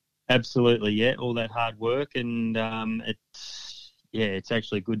home? Absolutely, yeah. All that hard work, and it's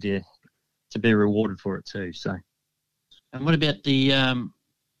actually good to be rewarded for it too. So, and what about the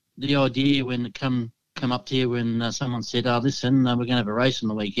idea when it come up to you when someone said, "Oh, listen, we're going to have a race on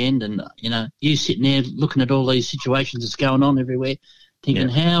the weekend," and you know, you sitting there looking at all these situations that's going on everywhere, thinking,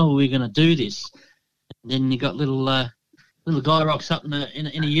 "How are we going to do this?" And then you got little guy rocks up in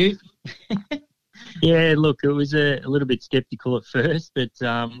a ute. Yeah, look, it was a little bit sceptical at first, but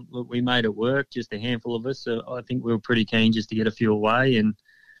look, we made it work, just a handful of us. So I think we were pretty keen just to get a few away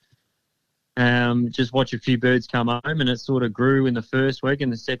and just watch a few birds come home, and it sort of grew in the first week,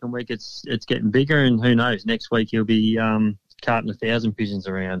 and the second week it's getting bigger, and who knows, next week he'll be carting 1,000 pigeons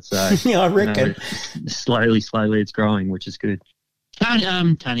around. So yeah, I reckon. You know, slowly it's growing, which is good.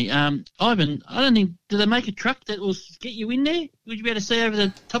 Tony, Ivan, I don't think, do they make a truck that will get you in there? Would you be able to see over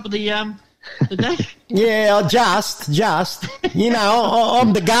the top of the dash? Yeah, just. You know,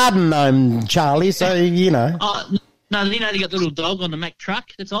 I'm the garden gnome, Charlie, so, you know. Oh, no, you know, they got the little dog on the Mack truck.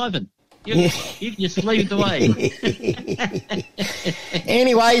 That's Ivan. You can just lead the way.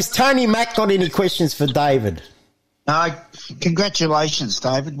 Anyways, Tony Mack got any questions for David? Congratulations,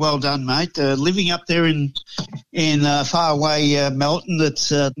 David. Well done, mate. Living up there in far away Melton,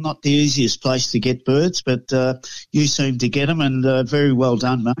 that's not the easiest place to get birds, but you seem to get them, and very well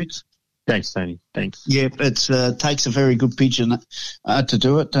done, mate. Thanks, Tony. Thanks. Yeah, it takes a very good pigeon to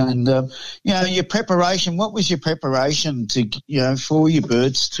do it. And, you know, your preparation, what was your preparation to, you know, for your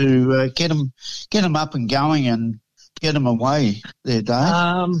birds to get them up and going and get them away there,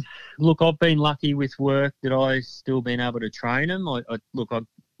 Dave? Look, I've been lucky with work that I've still been able to train them. I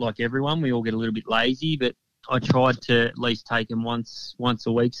like everyone, we all get a little bit lazy, but I tried to at least take them once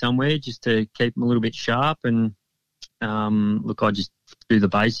a week somewhere just to keep them a little bit sharp. And, look, I just do the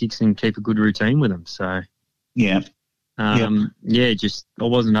basics and keep a good routine with them. So, yeah, just I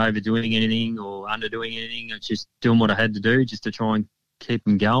wasn't overdoing anything or underdoing anything. I was just doing what I had to do just to try and keep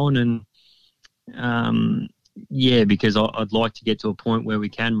them going. And, because I'd like to get to a point where we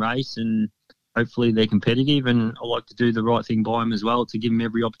can race and hopefully they're competitive, and I like to do the right thing by them as well to give them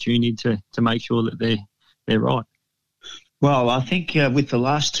every opportunity to make sure that they're right. Well, I think with the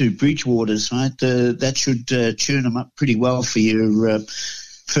last two Bridgewaters, mate, that should tune them up pretty well for your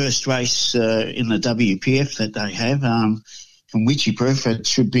first race in the WPF that they have. From Witchyproof, it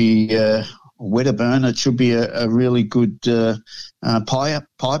should be Wedderburn. It should be a really good pipe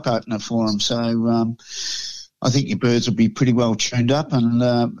opener for them. So I think your birds will be pretty well tuned up. And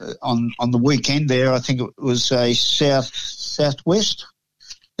on the weekend there, I think it was a southwest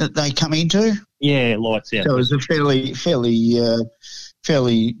that they come into. Yeah, lights out. So it was a fairly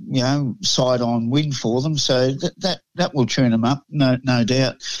side-on win for them. So that will tune them up, no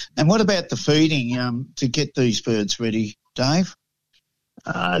doubt. And what about the feeding to get these birds ready, Dave?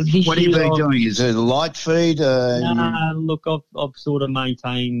 What have you been doing? Is it a light feed? Look, I've sort of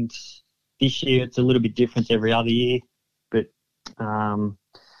maintained this year. It's a little bit different to every other year, but I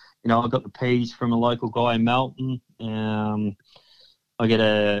got the peas from a local guy in Melton. I get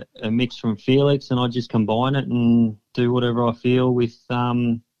a mix from Felix, and I just combine it and do whatever I feel with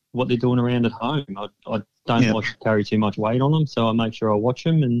what they're doing around at home. I don't like to carry too much weight on them, so I make sure I watch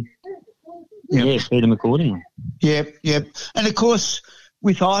them and feed them accordingly. Yep. And of course,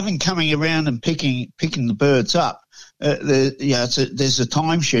 with Ivan coming around and picking the birds up, there's a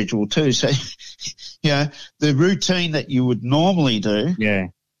time schedule too. So, the routine that you would normally do,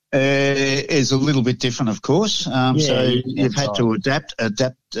 is a little bit different, of course. So you've had to adapt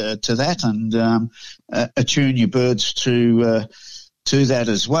to that and attune your birds to that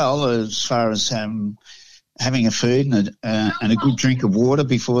as well, as far as having a food and a good drink of water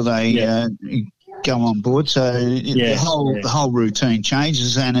before they go on board. So the whole routine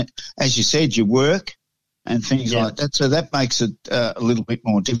changes, and as you said, you work and things like that. So that makes it a little bit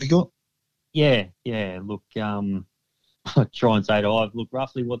more difficult. Yeah. Look, I try and say to Ive, look,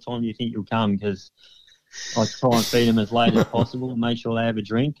 roughly what time do you think you'll come? Because I try and feed them as late as possible and make sure they have a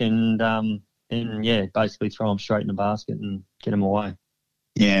drink, and basically throw them straight in the basket and get them away.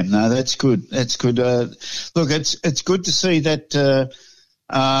 Yeah, no, that's good. That's good. Look, it's good to see that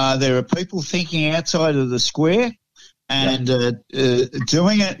there are people thinking outside of the square and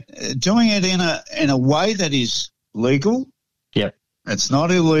doing it in a way that is legal. Yeah, it's not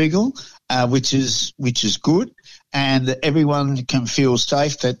illegal, which is good, and everyone can feel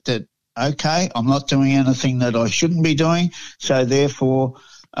safe that okay, I'm not doing anything that I shouldn't be doing, so therefore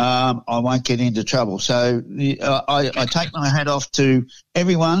I won't get into trouble. So I take my hat off to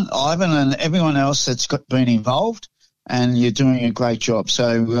everyone, Ivan and everyone else that's been involved, and you're doing a great job.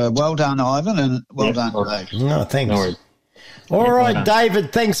 So well done, Ivan, and well done, Dave. No, thanks. All right,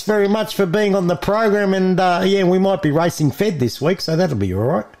 David, thanks very much for being on the program, and we might be racing fed this week, so that'll be all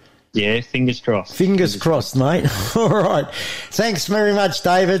right. Yeah, fingers crossed. Fingers crossed, mate. All right. Thanks very much,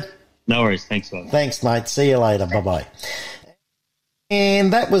 David. No worries. Thanks, mate. Thanks, mate. See you later. Bye-bye.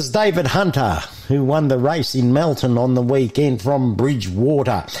 And that was David Hunter, who won the race in Melton on the weekend from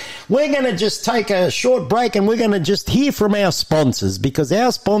Bridgewater. We're going to just take a short break, and we're going to just hear from our sponsors, because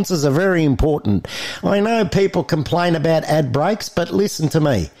our sponsors are very important. I know people complain about ad breaks, but listen to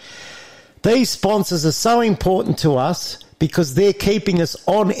me. These sponsors are so important to us because they're keeping us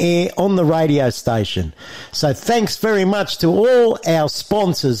on air on the radio station. So thanks very much to all our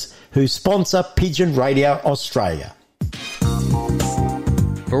sponsors who sponsor Pigeon Radio Australia.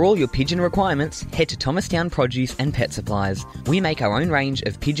 For all your pigeon requirements, head to Thomastown Produce and Pet Supplies. We make our own range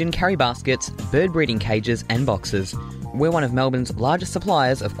of pigeon carry baskets, bird breeding cages and boxes. We're one of Melbourne's largest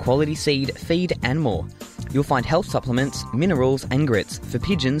suppliers of quality seed, feed and more. You'll find health supplements, minerals and grits for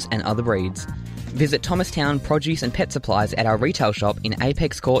pigeons and other breeds. Visit Thomastown Produce and Pet Supplies at our retail shop in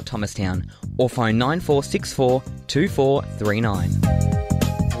Apex Court, Thomastown, or phone 9464 2439.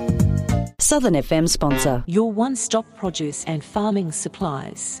 Southern FM sponsor. Your one-stop produce and farming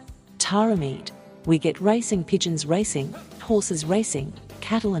supplies. Tarameed. We get racing pigeons racing, horses racing,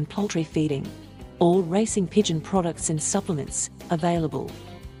 cattle and poultry feeding. All racing pigeon products and supplements available.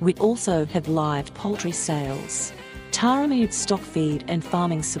 We also have live poultry sales. Tarameed stock feed and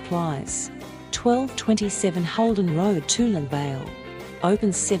farming supplies. 1227 Holden Road, Toolan Vale.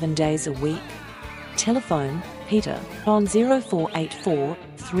 Open 7 days a week. Telephone Peter on 0484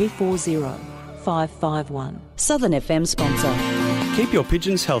 340 551. Southern FM sponsor. Keep your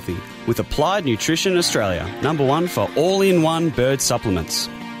pigeons healthy with Applied Nutrition Australia, #1 for all-in-one bird supplements.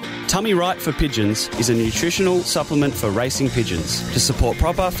 Tummy Right for Pigeons is a nutritional supplement for racing pigeons to support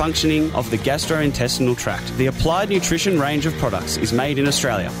proper functioning of the gastrointestinal tract. The Applied Nutrition range of products is made in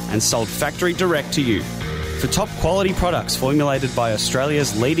Australia and sold factory direct to you. For top quality products formulated by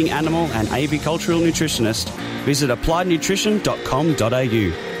Australia's leading animal and avicultural nutritionist, visit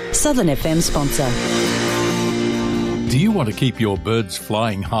appliednutrition.com.au. Southern FM sponsor. Do you want to keep your birds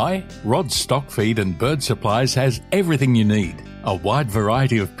flying high? Rod's Stock Feed and Bird Supplies has everything you need. A wide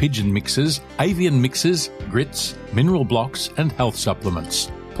variety of pigeon mixes, avian mixes, grits, mineral blocks and health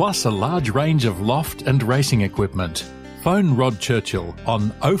supplements. Plus a large range of loft and racing equipment. Phone Rod Churchill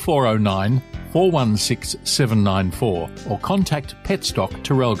on 0409 416 794 or contact Petstock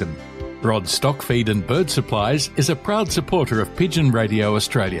Terrelgan. Rod's Stock Feed and Bird Supplies is a proud supporter of Pigeon Radio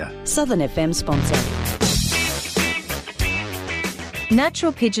Australia. Southern FM sponsor.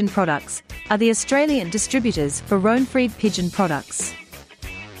 Natural Pigeon Products are the Australian distributors for Röhnfried Pigeon Products.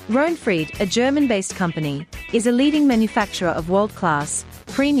 Röhnfried, a German-based company, is a leading manufacturer of world-class,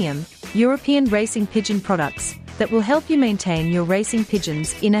 premium, European racing pigeon products that will help you maintain your racing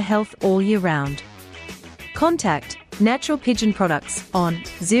pigeons' inner health all year round. Contact Natural Pigeon Products on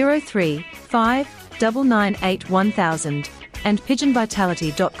 035 998 1000 and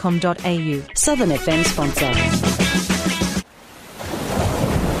pigeonvitality.com.au. Southern FM sponsor.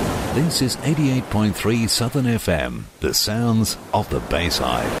 This is 88.3 Southern FM, the sounds of the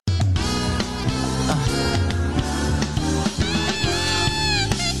Bayside.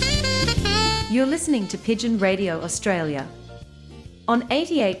 You're listening to Pigeon Radio Australia. On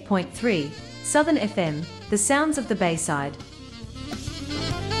 88.3 Southern FM, the sounds of the Bayside.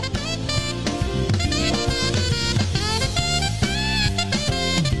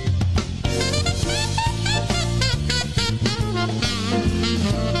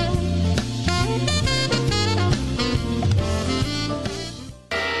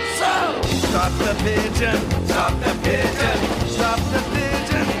 Stop the pigeon, stop the pigeon, stop the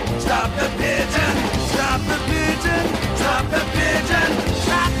pigeon, stop the pigeon, stop the pigeon, stop the pigeon,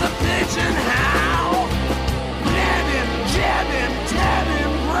 stop the pigeon, how? Nab him, jab him, tab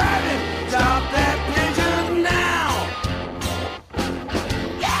him, grab him, stop that pigeon now!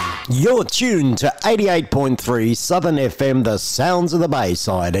 You're tuned to 88.3 Southern FM, the sounds of the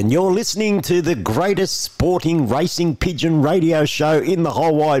Bayside, and you're listening to the greatest sporting racing pigeon radio show in the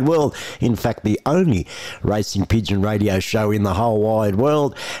whole wide world. In fact, the only racing pigeon radio show in the whole wide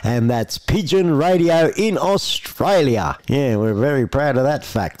world, and that's Pigeon Radio in Australia. Yeah, we're very proud of that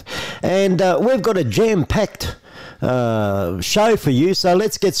fact. And we've got a jam-packed show for you, so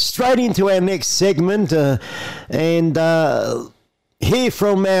let's get straight into our next segment and hear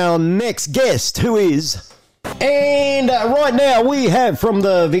from our next guest, who is... And right now we have from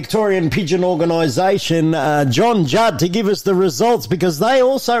the Victorian Pigeon Organisation, John Judd, to give us the results, because they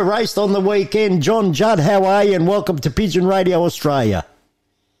also raced on the weekend. John Judd, how are you? And welcome to Pigeon Radio Australia.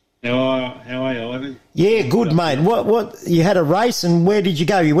 How are you, Ivan? Yeah, good, mate. What? You had a race, and where did you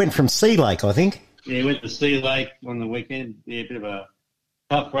go? You went from Sea Lake, I think. Yeah, went to Sea Lake on the weekend. Yeah, a bit of a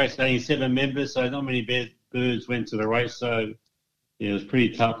tough race. Only 7 members, so not many birds went to the race, so... Yeah, it was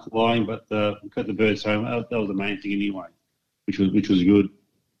pretty tough flying, but got the birds home. That was the main thing anyway, which was good.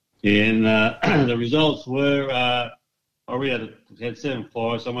 Yeah, and the results were I already had 7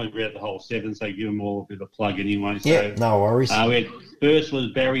 flyers, so I might read the whole 7, so give them all a bit of a plug anyway. So, yeah, no worries. First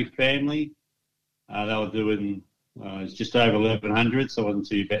was Barry Family. They were doing just over 1,100, so it wasn't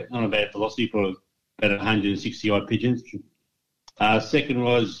too bad. Not a bad velocity for about 160 odd pigeons. Second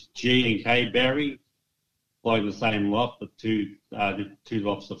was G and K Barry. Flying the same lot, but two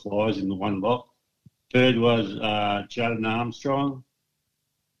lots of flies in the one lot. Third was Judd and Armstrong.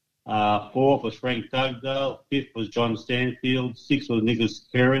 Fourth was Frank Dugdale. Fifth was John Stanfield. Sixth was Nicholas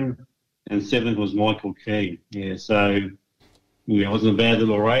Curran. And seventh was Michael Key. Yeah, so it wasn't a bad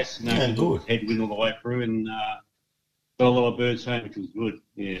little race. Good. Headwind all the way through, and got a lot of birds home, which was good.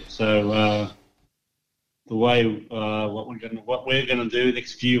 Yeah, so the way what we're going to do the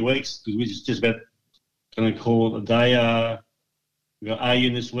next few weeks, because we're just about going to call it a day. We've got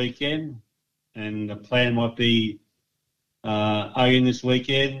AUN this weekend, and the plan might be AUN this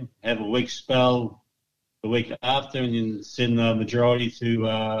weekend, have a week spell the week after, and then send the majority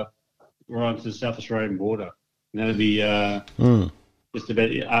to right to the South Australian border. And that'll be just about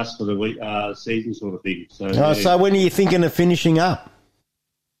us for the week season sort of thing. So, so when are you thinking of finishing up?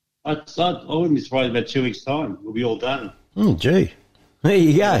 I wouldn't be surprised about 2 weeks' time. We'll be all done. Gee. There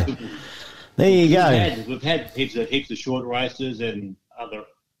you go. There you go. We've had heaps of short races and other.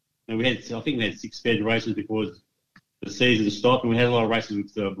 And I think we had 6 fed races before the season stopped, and we had a lot of races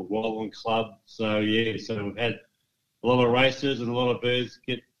with the Wallen Club. So so we've had a lot of races and a lot of birds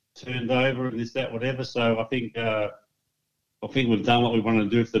get turned over and this, that, whatever. So I think we've done what we want to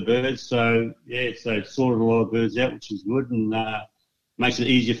do for the birds. So so it's sorted a lot of birds out, which is good, and makes it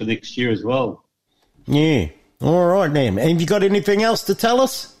easier for next year as well. Yeah. All right, then. Have you got anything else to tell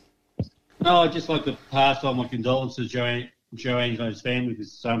us? No, I'd just like to pass on my condolences to Joanne's family,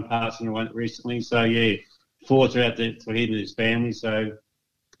 because his son passed away recently. So, thoughts are out there for him and his family. So,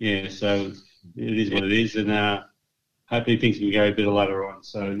 yeah, so it is what it is, and hopefully things can go a bit later on.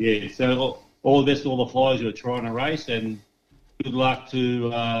 So, yeah, so all the best to all the flyers who are trying to race, and good luck to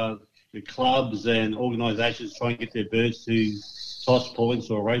the clubs and organisations trying to get their birds to toss points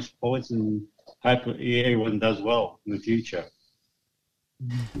or race points, and hope everyone does well in the future.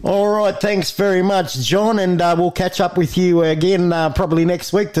 All right, thanks very much, John, and we'll catch up with you again probably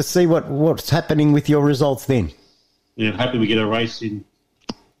next week to see what's happening with your results then. Yeah, hopefully we get a race in.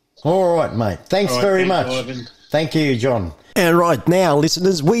 All right, mate. Thanks very much. Ivan. Thank you, John. And right now,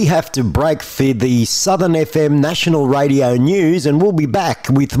 listeners, we have to break for the Southern FM National Radio News, and we'll be back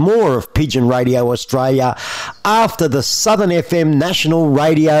with more of Pigeon Radio Australia after the Southern FM National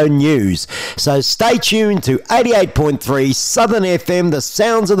Radio News. So stay tuned to 88.3 Southern FM, the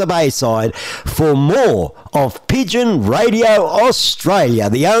sounds of the Bayside, for more of Pigeon Radio Australia,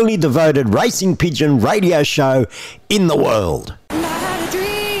 the only devoted racing pigeon radio show in the world. I had a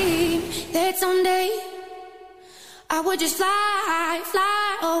dream that someday I would just fly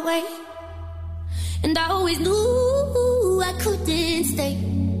away. And I always knew I couldn't stay.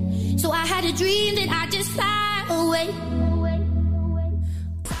 So I had a dream that I'd just fly away.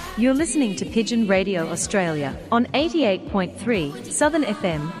 You're listening to Pigeon Radio Australia on 88.3 Southern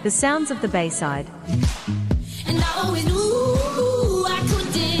FM, the sounds of the Bayside. And I always knew I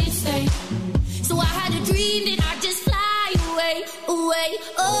couldn't stay. So I had a dream that I'd just fly away,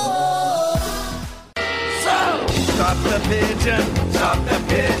 oh. Stop the pigeon, stop the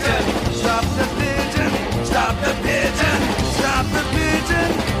pigeon, stop the pigeon, stop the pigeon, stop the pigeon,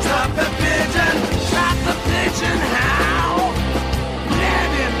 stop the pigeon, stop the pigeon, how?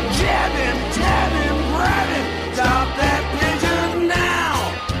 Nab him, jab him, tab him, grab him, stop that pigeon now!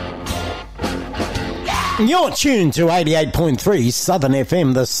 You're tuned to 88.3 Southern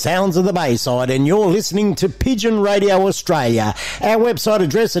FM, the sounds of the Bayside, and you're listening to Pigeon Radio Australia. Our website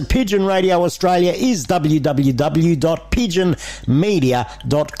address at Pigeon Radio Australia is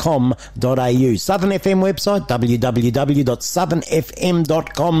www.pigeonmedia.com.au. Southern FM website,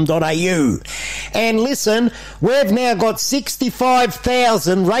 www.southernfm.com.au. And listen, we've now got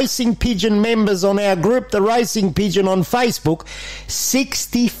 65,000 Racing Pigeon members on our group, The Racing Pigeon, on Facebook.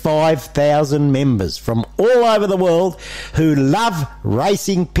 65,000 members from all over the world who love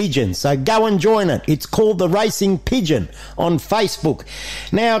racing pigeons. So go and join it. It's called The Racing Pigeon on Facebook.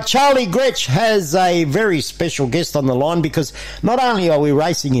 Now, Charlie Gretsch has a very special guest on the line, because not only are we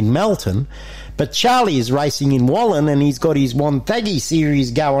racing in Melton, but Charlie is racing in Wallen, and he's got his Wonthaggi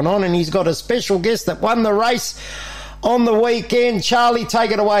series going on, and he's got a special guest that won the race on the weekend. Charlie, take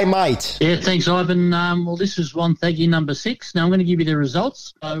it away, mate. Yeah, thanks, Ivan. Well, this is Wonthaggi number 6. Now I'm going to give you the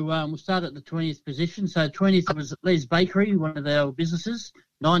results. So we'll start at the 20th position. So 20th was Les Bakery, one of our businesses.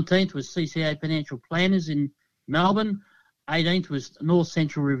 19th was CCA Financial Planners in Melbourne. 18th was North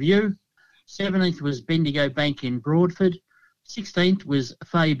Central Review. 17th was Bendigo Bank in Broadford. 16th was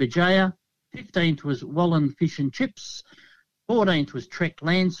Faye Bajaya. 15th was Wallen Fish and Chips. 14th was Trek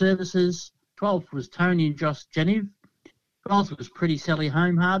Land Services. 12th was Tony and Josh Genev. 12th was Pretty Sally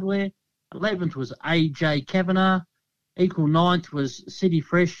Home Hardware. 11th was AJ Kavanagh. Equal 9th was City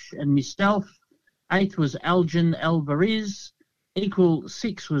Fresh and Miss Stealth. 8th was Algin Alvarez. Equal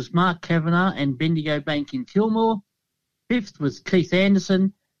 6th was Mark Kavanagh and Bendigo Bank in Kilmore. 5th was Keith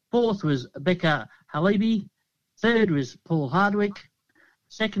Anderson. 4th was Becca Halibi. 3rd was Paul Hardwick.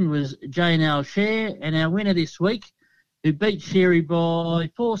 2nd was J&L Share. And our winner this week, who beat Sherry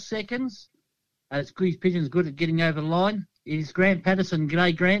by 4 seconds, Squeeze Pigeon's good at getting over the line, is Grant Patterson.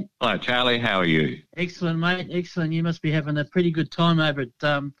 G'day, Grant. Hello, Charlie. How are you? Excellent, mate. Excellent. You must be having a pretty good time over at,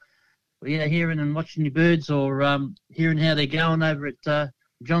 hearing and watching your birds, or hearing how they're going over at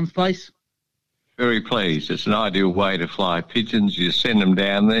John's place. Very pleased. It's an ideal way to fly pigeons. You send them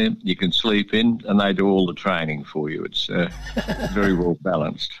down there, you can sleep in, and they do all the training for you. It's very well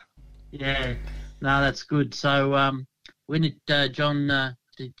balanced. Yeah. No, that's good. So when did John...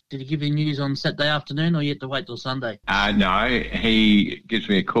 Did he give you news on Saturday afternoon, or you have to wait till Sunday? No, he gives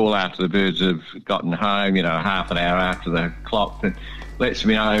me a call after the birds have gotten home, half an hour after the clock, and lets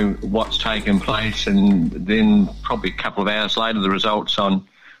me know what's taken place, and then probably a couple of hours later the results on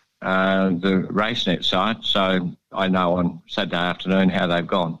the RaceNet site, so I know on Saturday afternoon how they've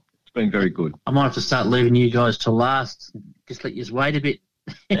gone. It's been very good. I might have to start leaving you guys till last, just let you wait a bit.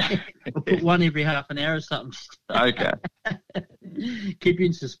 We'll put one every half an hour or something. Okay. Keep you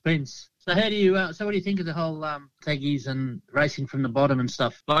in suspense. So how do you? So what do you think of the whole taggies and racing from the bottom and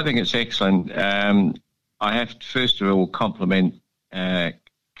stuff? I think it's excellent. I have to first of all compliment Cam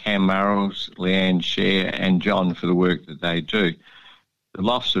Murrells, Leanne Share and John for the work that they do. the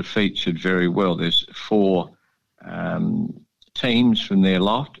lofts have featured very well. There's 4 teams from their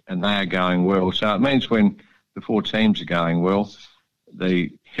loft, and they are going well. So it means when the 4 teams are going well,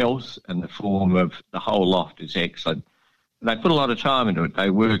 the health and the form of the whole loft is excellent. They put a lot of time into it. They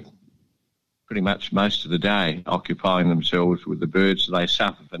work pretty much most of the day occupying themselves with the birds, so they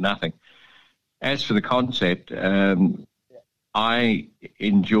suffer for nothing. As for the concept, I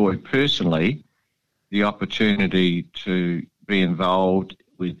enjoy personally the opportunity to be involved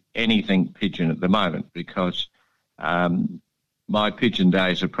with anything pigeon at the moment, because my pigeon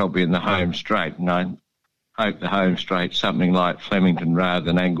days are probably in the home straight, and I hope the home straight's something like Flemington rather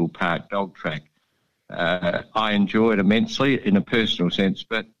than Angle Park Dog Track. I enjoy it immensely in a personal sense,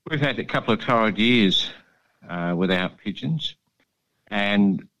 but we've had a couple of torrid years without pigeons,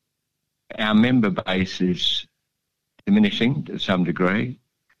 and our member base is diminishing to some degree,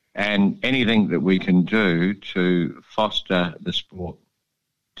 and anything that we can do to foster the sport,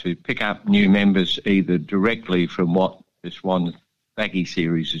 to pick up new members either directly from what this one Thaggy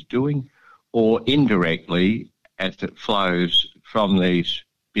series is doing, or indirectly as it flows from these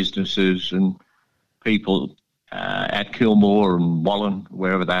businesses and people at Kilmore and Wallen,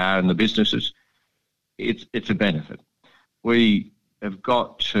 wherever they are in the businesses, it's a benefit. We have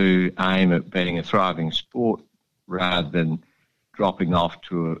got to aim at being a thriving sport rather than dropping off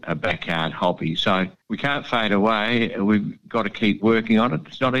to a backyard hobby. So we can't fade away. We've got to keep working on it.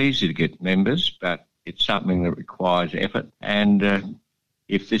 It's not easy to get members, but it's something that requires effort. And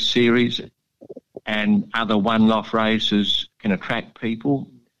if this series and other one-off races can attract people,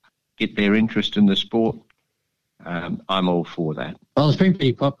 get their interest in the sport, I'm all for that. Well, it's been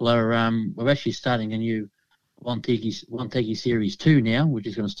pretty popular. We're actually starting a new One Thaggy Series 2 now, which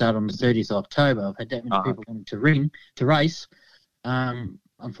is going to start on the 30th of October. I've had that many people wanting to race.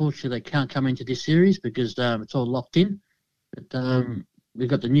 Unfortunately, they can't come into this series because it's all locked in. But we've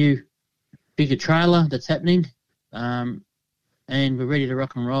got the new bigger trailer that's happening, and we're ready to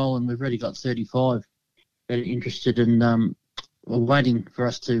rock and roll, and we've already got 35 that are interested in waiting for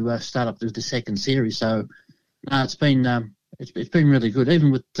us to start up the second series. So it's been really good.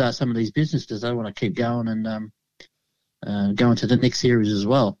 Even with some of these businesses, they want to keep going and going to the next series as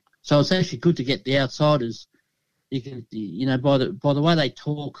well. So it's actually good to get the outsiders. You can, by the way they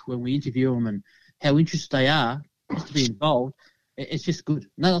talk when we interview them and how interested they are, just to be involved, it's just good.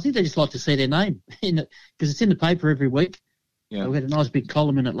 No, I think they just like to see their name because it's in the paper every week. Yeah. We had a nice big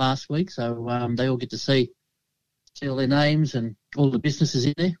column in it last week, so they all get to see all their names and all the businesses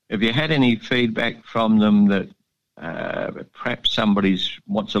in there. Have you had any feedback from them that perhaps somebody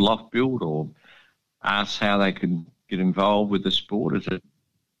wants a loft build or asks how they can get involved with the sport? Is it?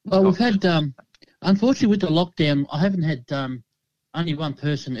 Well, we've had, unfortunately with the lockdown, I haven't had only one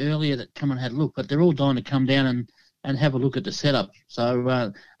person earlier that come and had a look, but they're all dying to come down and have a look at the setup.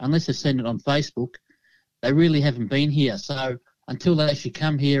 So unless they've seen it on Facebook, they really haven't been here. So until they actually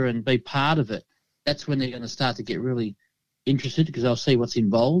come here and be part of it, that's when they're going to start to get really interested because they'll see what's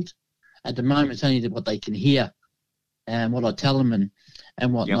involved. At the moment, it's only what they can hear and what I tell them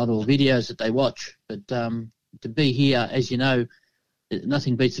and whatnot, or videos that they watch. But to be here, as you know,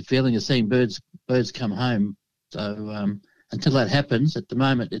 nothing beats the feeling of seeing birds come home. So until that happens, at the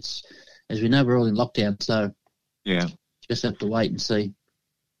moment, it's, as we know, we're all in lockdown. So just have to wait and see.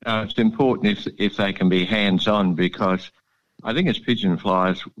 It's important if they can be hands-on, because I think as pigeon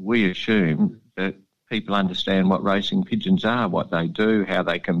flyers, we assume that people understand what racing pigeons are, what they do, how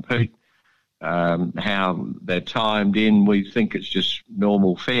they compete, how they're timed in. We think it's just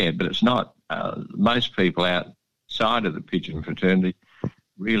normal fare, but it's not. Most people outside of the pigeon fraternity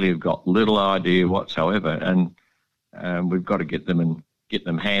really have got little idea whatsoever, and we've got to get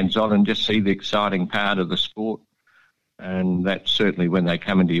them hands-on and just see the exciting part of the sport. And that's certainly when they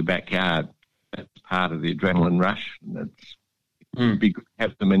come into your backyard. That's part of the adrenaline rush. It'd be good to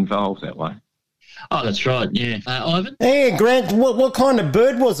have them involved that way. Oh, that's right, yeah. Ivan? Hey, Grant, what kind of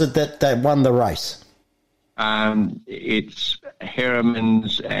bird was it that won the race? It's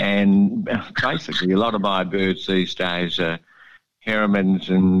Herrimans, and basically a lot of my birds these days are Herrimans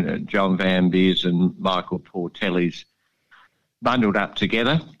and John Van Beers and Michael Portelli's bundled up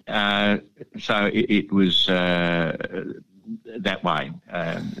together. So it was that way.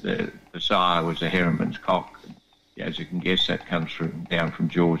 The sire was a Herriman's cock. As you can guess, that comes down from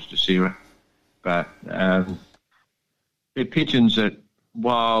George to Sarah. But they're pigeons that,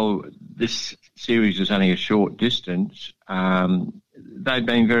 while this series is only a short distance, they've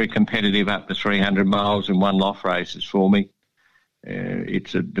been very competitive up to 300 miles in one loft races for me.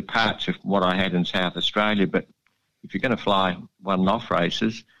 It's a departure from what I had in South Australia, but if you're going to fly one-off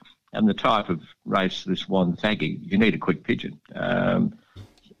races and the type of race this one Thaggy, you need a quick pigeon.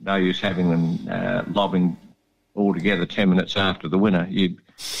 no use having them lobbing all together 10 minutes after the winner. You've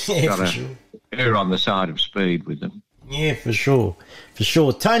got to err on the side of speed with them. Yeah, for sure. For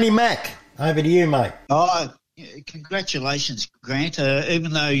sure. Tony Mack, over to you, mate. Oh, congratulations, Grant.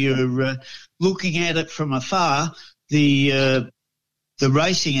 Even though you're looking at it from afar, the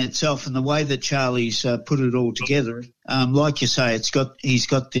racing itself and the way that Charlie's put it all together, like you say, he's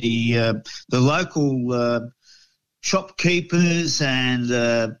got the local shopkeepers and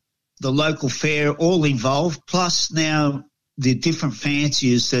the local fair all involved, plus now the different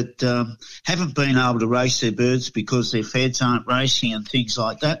fanciers that haven't been able to race their birds because their feds aren't racing and things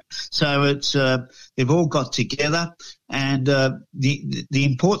like that. So it's they've all got together, and the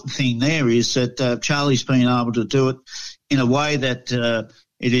important thing there is that Charlie's been able to do it in a way that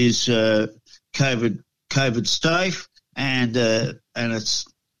it is COVID safe and it's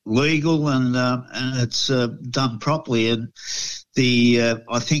legal and it's done properly. And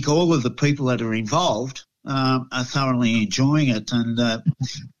I think all of the people that are involved are thoroughly enjoying it. And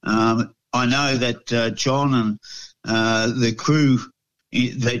I know that John and the crew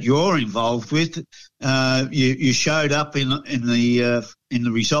that you're involved with, you showed up in the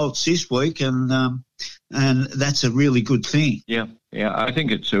results this week, and that's a really good thing. Yeah, I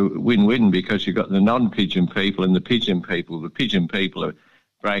think it's a win-win because you've got the non-pigeon people and the pigeon people. The pigeon people are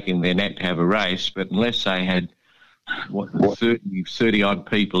breaking their neck to have a race, but unless they had 30-odd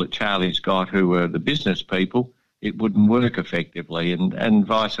people that Charlie's got who were the business people, it wouldn't work effectively, and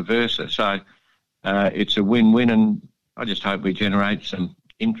vice versa. So it's a win-win, and I just hope we generate some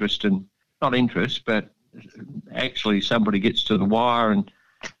interest, and not interest, but actually somebody gets to the wire and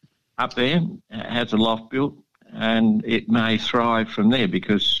up there has a loft built, and it may thrive from there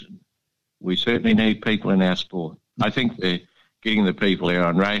because we certainly need people in our sport. I think getting the people there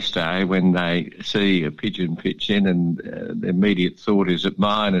on race day when they see a pigeon pitch in and the immediate thought, is it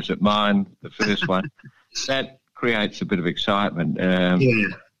mine, the first one, that creates a bit of excitement. I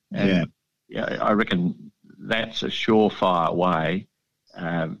reckon that's a surefire way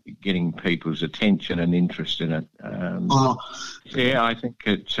getting people's attention and interest in it. I think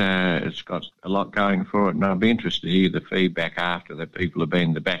it's got a lot going for it, and I'll be interested to hear the feedback after that people have been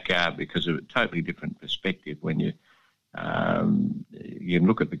in the backyard, because of a totally different perspective when you can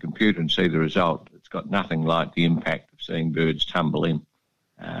look at the computer and see the result. It's got nothing like the impact of seeing birds tumble in.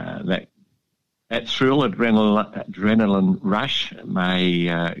 That thrill, adrenaline rush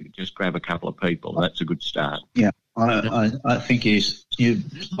may just grab a couple of people. That's a good start. Yeah, I think you're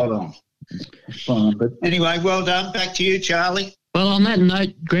spot on. But anyway, well done. Back to you, Charlie. Well, on that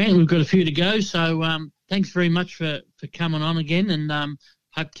note, Grant, we've got a few to go, so thanks very much for coming on again, and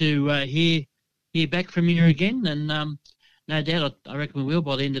hope to hear back from you again, and no doubt I reckon we will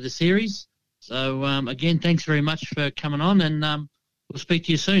by the end of the series. So, again, thanks very much for coming on, and we'll speak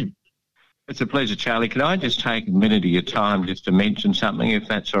to you soon. It's a pleasure, Charlie. Can I just take a minute of your time just to mention something, if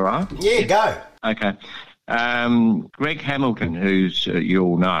that's all right? Yeah, go. Okay. Greg Hamilton, who's you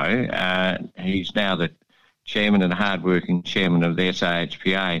all know, he's now the chairman and hard-working chairman of the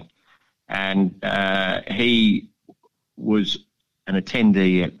SAHPA, and he was an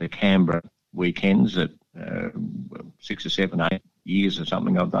attendee at the Canberra weekends at 6 or 7, 8 years or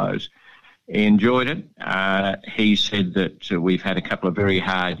something of those. He enjoyed it. He said that we've had a couple of very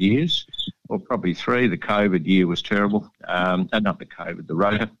hard years, or probably 3. The COVID year was terrible. Not the COVID, the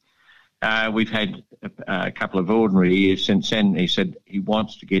rota. We've had a couple of ordinary years since then. He said he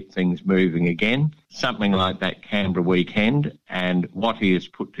wants to get things moving again, something like that Canberra weekend, and what he has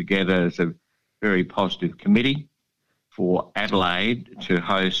put together is a very positive committee for Adelaide to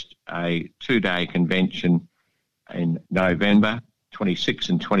host a 2-day convention in November 26th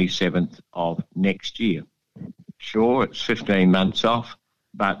and 27th of next year. Sure, it's 15 months off,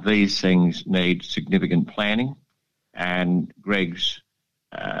 but these things need significant planning, and Greg's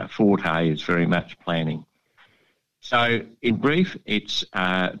forte is very much planning. So, in brief, it's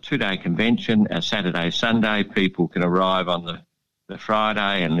a 2-day convention, a Saturday, Sunday. People can arrive on the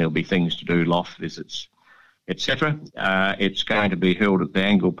Friday, and there'll be things to do, loft visits, etc. It's going to be held at the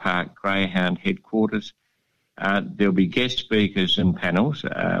Angle Park Greyhound headquarters. There'll be guest speakers and panels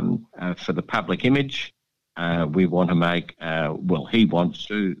for the public image. We want to make, he wants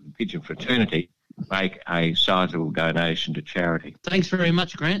to, the Pigeon Fraternity, make a sizable donation to charity. Thanks very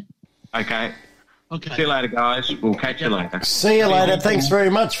much, Grant. Okay. See you later, guys. We'll catch you later. See you later. Thanks very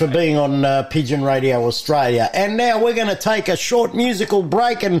much for being on Pigeon Radio Australia. And now we're going to take a short musical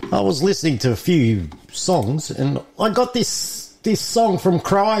break. And I was listening to a few songs, and I got this song from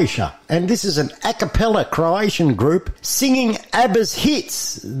Croatia. And this is an a cappella Croatian group singing ABBA's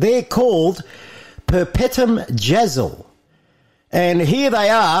hits. They're called Perpetuum Jazzle. And here they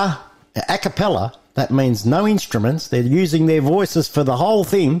are, a cappella. That means no instruments. They're using their voices for the whole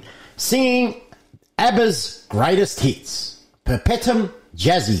thing, singing ABBA's greatest hits. Perpetuum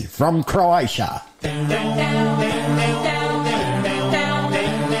Jazzy from Croatia.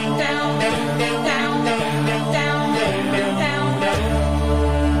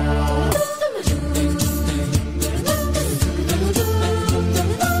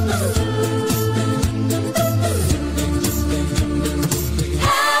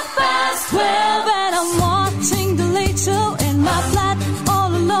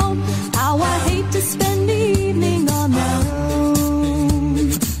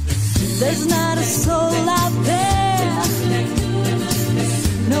 There's not a soul out there,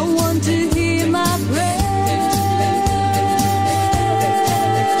 no one to hear my prayer.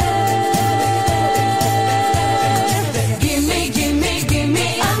 Give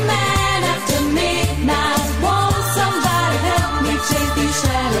me a man after midnight. Won't somebody help me chase these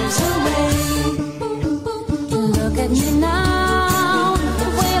shadows away? Look at me now,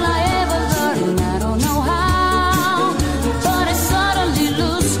 will I ever learn? I don't know how, but I suddenly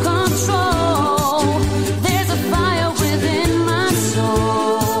lose control. There's a fire within my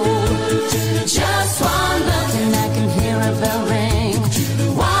soul. Just one look and I can hear a bell ring.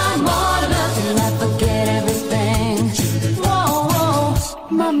 One more look and I forget everything. Whoa, whoa,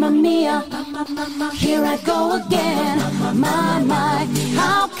 mamma mia, here I go again. My,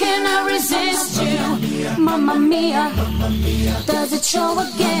 how can I resist you? Mamma mia, does it show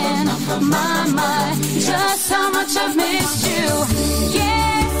again? My, just how much I've missed you.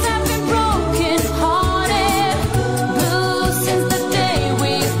 Yes, I've been broken hearted, blue since the day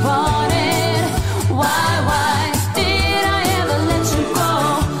we parted. Why did I ever let you go?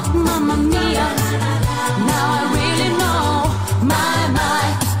 Mamma mia, now I really know. My,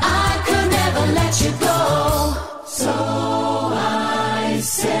 I could never let you go. So I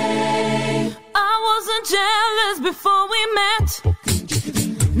say, I wasn't jealous before we met.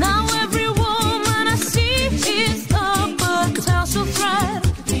 Now every woman I see is a potential threat.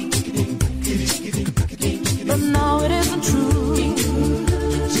 But now it isn't true.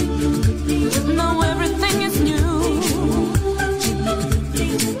 Now everything is new.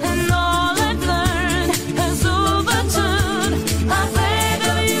 And all I've learned has overturned my faith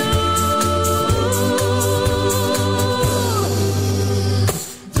of you.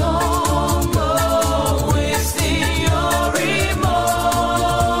 Don't go wasting your emotion.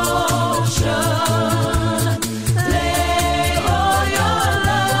 Lay all your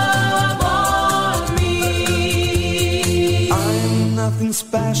love on me. I'm nothing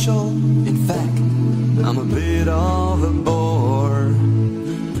special. In fact, I'm a bit of a bore.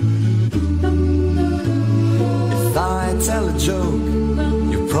 If I tell a joke,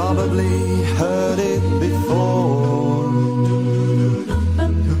 you probably heard it before.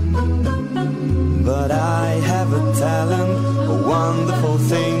 But I have a talent, a wonderful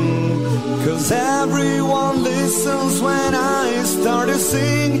thing. 'Cause everyone listens when I start to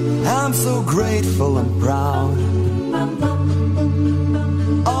sing. I'm so grateful and proud.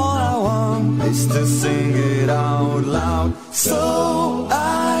 All I want is to sing it out loud. So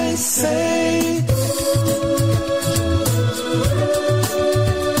I say,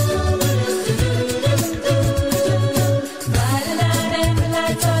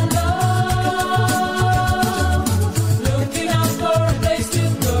 Looking out for a place to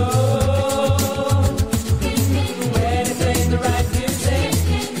go. Where they play the right music,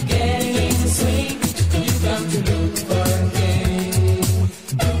 getting in the swing. You come to look for a king.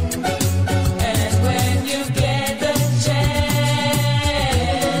 And when you get the chance,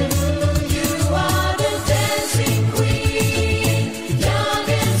 you are the dancing queen. Young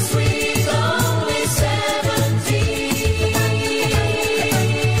and sweet, only 17.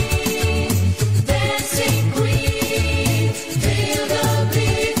 Dancing queen, feel the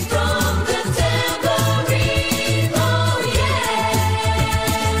beat from the tambourine. Oh yeah,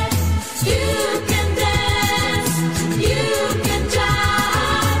 you can dance, you can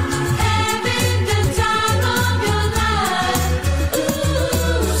jive, having the time of your life.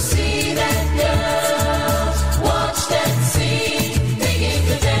 Ooh, see that girl, watch that scene, thinking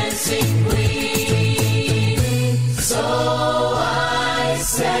the dancing queen. So I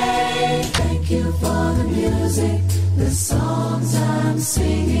say, thank you for the music, the songs I'm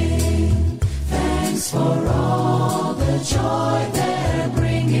singing. Thanks for all the joy they're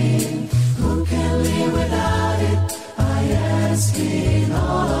bringing. Who can live without it? I ask in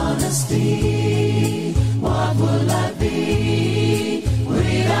all honesty. What would life be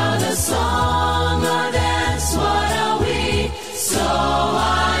without a song or dance? What are we? So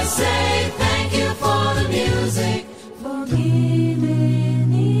I say thank you for the music, for giving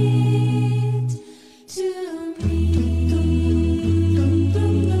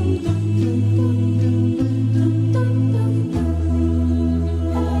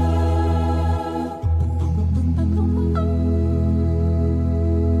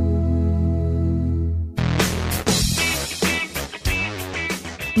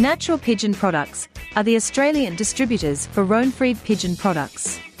Natural Pigeon Products are the Australian distributors for Röhnfried Pigeon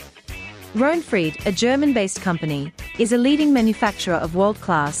Products. Röhnfried, a German-based company, is a leading manufacturer of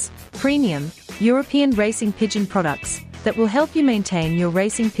world-class, premium, European racing pigeon products that will help you maintain your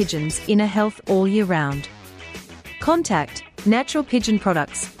racing pigeons' inner health all year round. Contact Natural Pigeon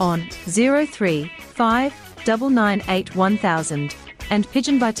Products on 035 998 1000 and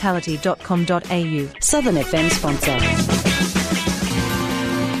pigeonvitality.com.au. Southern FM sponsor.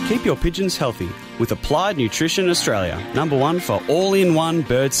 Keep your pigeons healthy with Applied Nutrition Australia, #1 for all-in-one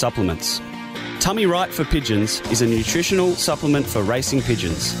bird supplements. Tummy Right for Pigeons is a nutritional supplement for racing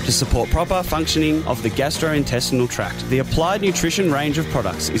pigeons to support proper functioning of the gastrointestinal tract. The Applied Nutrition range of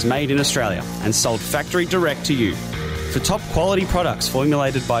products is made in Australia and sold factory direct to you. For top quality products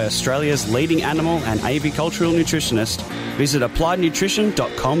formulated by Australia's leading animal and avicultural nutritionist, visit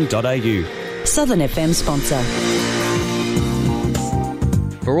appliednutrition.com.au. Southern FM sponsor.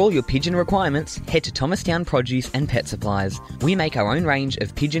 For all your pigeon requirements, head to Thomastown Produce and Pet Supplies. We make our own range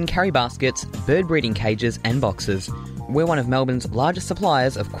of pigeon carry baskets, bird breeding cages and boxes. We're one of Melbourne's largest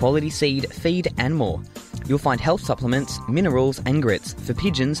suppliers of quality seed, feed and more. You'll find health supplements, minerals and grits for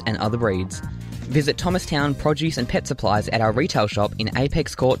pigeons and other breeds. Visit Thomastown Produce and Pet Supplies at our retail shop in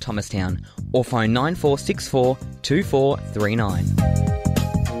Apex Court, Thomastown, or phone 9464 2439.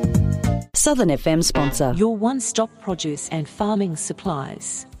 Southern FM sponsor. Your one-stop produce and farming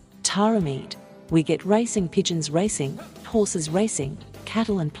supplies. Tara Meat. We get racing pigeons racing, horses racing,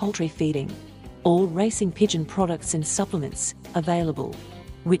 cattle and poultry feeding. All racing pigeon products and supplements available.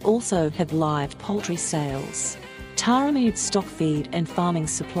 We also have live poultry sales. Tara Meat stock feed and farming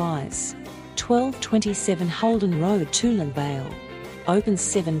supplies. 1227 Holden Road, Toolan Vale. Open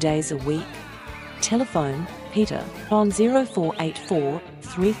 7 days a week. Telephone Peter on 0484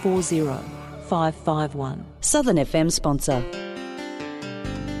 340 551. Southern FM sponsor.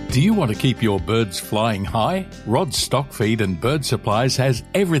 Do you want to keep your birds flying high? Rod's Stock Feed and Bird Supplies has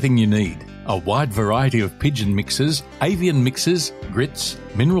everything you need. A wide variety of pigeon mixes, avian mixes, grits,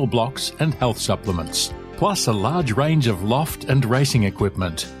 mineral blocks and health supplements. Plus a large range of loft and racing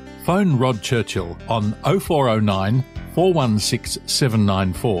equipment. Phone Rod Churchill on 0409 416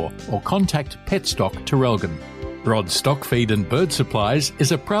 794 or contact Petstock Terrelgan. Rod's Stock Feed and Bird Supplies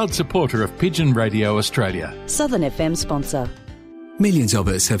is a proud supporter of Pigeon Radio Australia. Southern FM sponsor. Millions of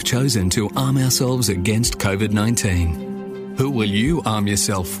us have chosen to arm ourselves against COVID-19. Who will you arm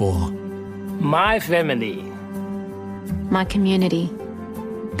yourself for? My family. My community.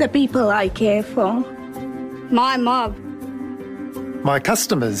 The people I care for. My mob. My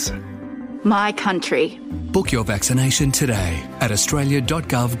customers. My country. Book your vaccination today at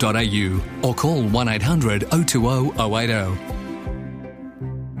australia.gov.au or call 1800 020 080.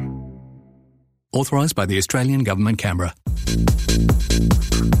 Authorised by the Australian Government, Canberra.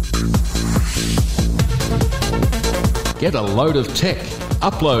 Get a load of tech.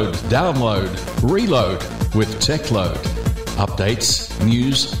 Upload, download, reload with TechLoad. Updates,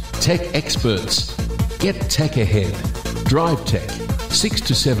 news, tech experts. Get tech ahead. Drive Tech. 6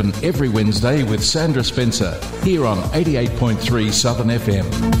 to 7 every Wednesday with Sandra Spencer here on 88.3 Southern FM.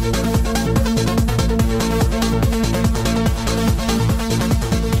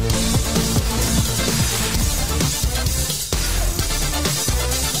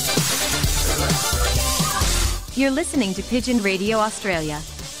 You're listening to Pigeon Radio Australia.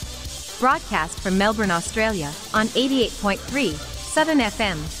 Broadcast from Melbourne, Australia on 88.3 Southern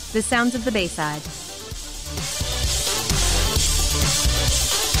FM, the sounds of the Bayside.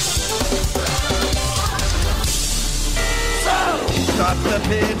 Stop the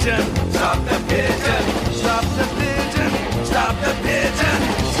pigeon, stop the pigeon, stop the pigeon, stop the pigeon,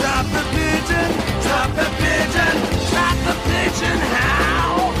 stop the pigeon, stop the pigeon, stop the pigeon,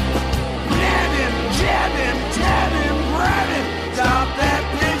 how? Get him, tap him, grab him, stop that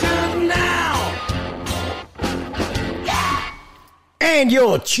pigeon now! And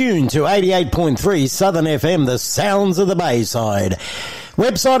you're tuned to 88.3 Southern FM, the sounds of the Bayside.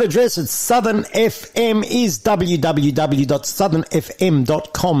 Website address at Southern FM is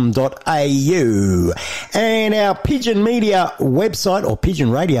www.southernfm.com.au. And our Pigeon Media website, or Pigeon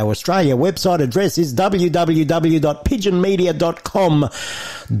Radio Australia website address is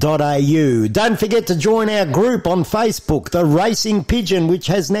www.pigeonmedia.com.au. Don't forget to join our group on Facebook, The Racing Pigeon, which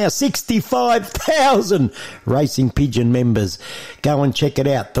has now 65,000 Racing Pigeon members. Go and check it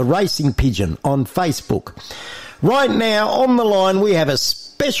out, The Racing Pigeon on Facebook. Right now, on the line, we have a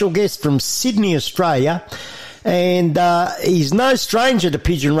special guest from Sydney, Australia. And he's no stranger to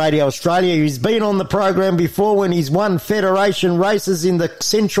Pigeon Radio Australia. He's been on the program before when he's won Federation races in the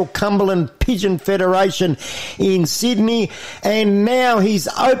Central Cumberland Pigeon Federation in Sydney. And now he's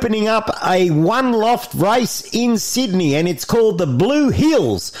opening up a one loft race in Sydney, and it's called the Blue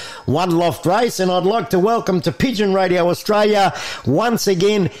Hills One Loft Race. And I'd like to welcome to Pigeon Radio Australia once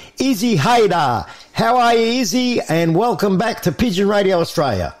again Izzy Haydar. How are you, Izzy? And welcome back to Pigeon Radio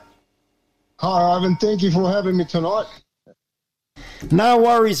Australia. Hi, Ivan. Thank you for having me tonight. No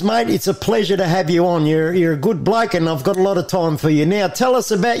worries, mate. It's a pleasure to have you on. You're a good bloke, and I've got a lot of time for you. Now, tell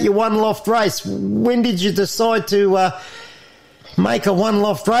us about your one loft race. When did you decide to make a one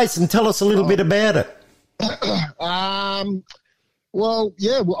loft race, and tell us a little bit about it? I've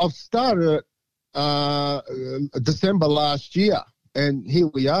started December last year, and here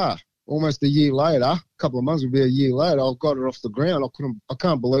we are, almost a year later. A couple of months will be a year later. I've got it off the ground. I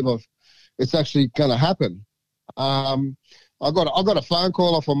can't believe it's actually going to happen. I got a phone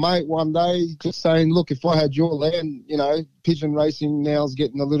call off a mate one day just saying, look, if I had your land, pigeon racing now is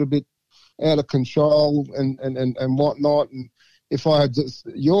getting a little bit out of control and whatnot. And if I had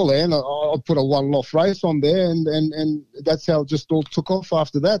your land, I'd put a one loft race on there. And that's how it just all took off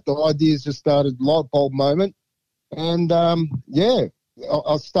after that. The ideas just started, light bulb moment. And, I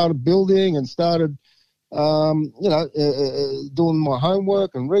started building and started, doing my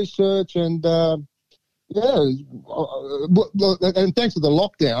homework and research, and and thanks to the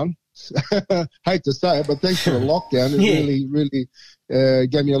lockdown, hate to say it, but thanks to the lockdown, it really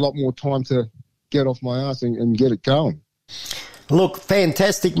gave me a lot more time to get off my ass and get it going. Look,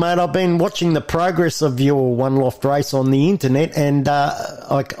 fantastic, mate. I've been watching the progress of your one loft race on the internet, and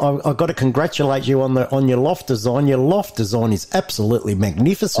I've got to congratulate you on your loft design. Your loft design is absolutely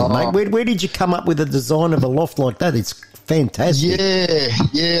magnificent, mate. Where did you come up with a design of a loft like that? It's fantastic.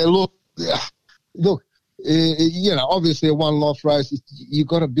 Yeah. Look. Obviously a one loft race, you've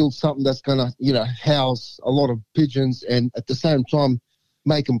got to build something that's going to, house a lot of pigeons, and at the same time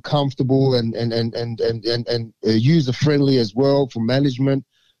make them comfortable and user friendly as well for management.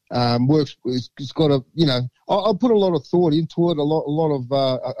 It's got to, I put a lot of thought into it, a lot of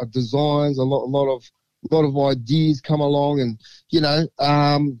designs, a lot of ideas come along, and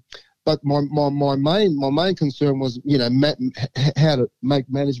but my main concern was, how to make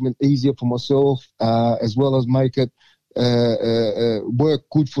management easier for myself, as well as make it work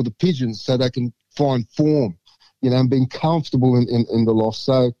good for the pigeons so they can find form, and being comfortable in the loft.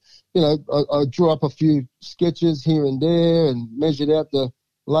 So, I drew up a few sketches here and there and measured out the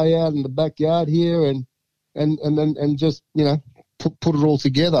layout in the backyard here and just, put it all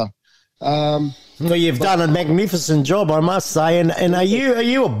together. Well, you've done a magnificent job, I must say. And are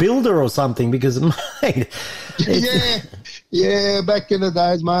you a builder or something? Because, mate, back in the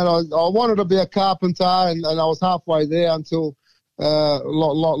days, mate, I wanted to be a carpenter, and I was halfway there until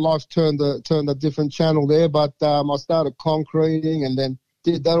life turned a different channel there. But I started concreting and then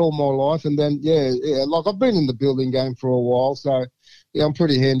did that all my life, and then like I've been in the building game for a while, so. Yeah, I'm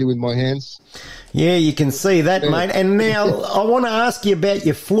pretty handy with my hands. Yeah, you can see that, mate. And now I want to ask you about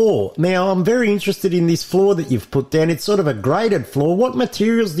your floor. Now, I'm very interested in this floor that you've put down. It's sort of a graded floor. What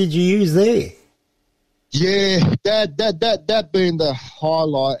materials did you use there? Yeah, that being the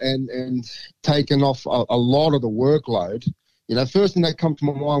highlight and taking off a lot of the workload. First thing that come to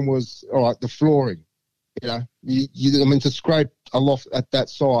my mind was, all right, the flooring. To scrape a loft at that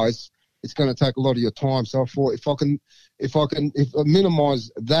size, it's going to take a lot of your time. So I thought if I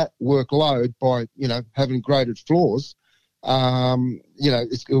minimise that workload by, having graded floors,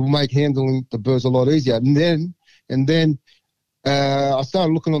 it will make handling the birds a lot easier. And then I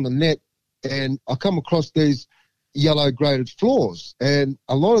started looking on the net, and I come across these yellow graded floors. And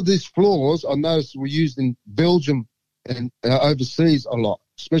a lot of these floors I noticed were used in Belgium and overseas a lot,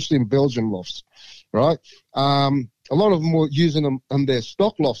 especially in Belgium lofts, right? A lot of them were using them on their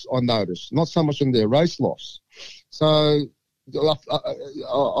stock lofts, I noticed, not so much on their race lofts. So I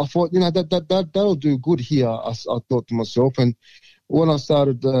thought, that'll do good here, I thought to myself. And when I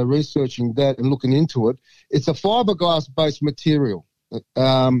started researching that and looking into it, it's a fiberglass-based material.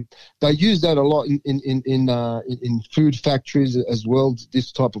 They use that a lot in food factories as well,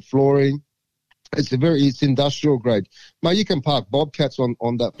 this type of flooring. It's industrial grade. Mate, you can park bobcats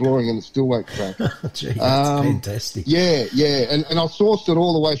on that flooring and it still won't crack. Gee, that's fantastic. Yeah. And I sourced it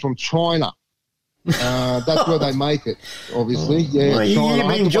all the way from China. That's where they make it, obviously. Yeah, well, you've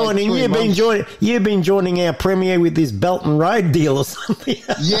been joining our premier with this Belt and Road deal or something.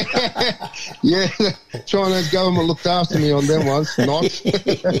 Yeah. China's government looked after me on them ones.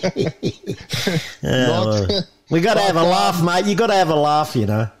 We got to have a laugh, mate. You got to have a laugh, you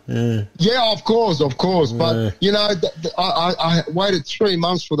know. Yeah, of course. But you know, I waited 3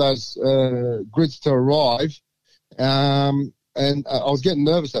 months for those grids to arrive, and I was getting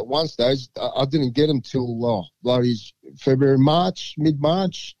nervous at one stage. I didn't get them till bloody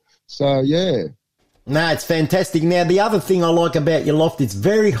mid-March. So yeah. No, it's fantastic. Now, the other thing I like about your loft, it's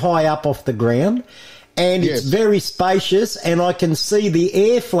very high up off the ground. And it's very spacious, and I can see the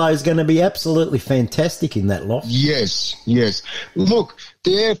airflow is going to be absolutely fantastic in that loft. Yes. Look,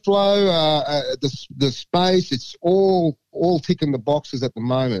 the airflow, the space, it's all ticking the boxes at the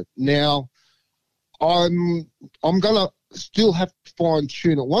moment. Now, I'm going to still have to fine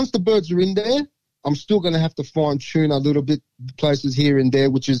tune it. Once the birds are in there, I'm still going to have to fine tune a little bit places here and there,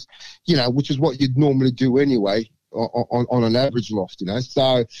 which is what you'd normally do anyway. On an average loft, you know.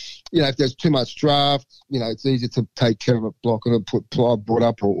 So, you know, if there's too much draft, you know, it's easy to take care of it, block it, and put plywood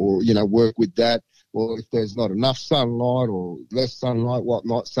up or, you know, work with that. Or if there's not enough sunlight or less sunlight,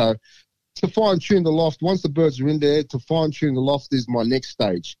 whatnot. So to fine-tune the loft, once the birds are in there, to fine-tune the loft is my next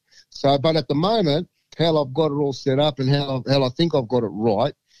stage. So, but at the moment, how I've got it all set up and how I think I've got it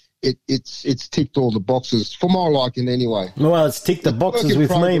right, it's ticked all the boxes for my liking anyway. Well, it's ticked the boxes with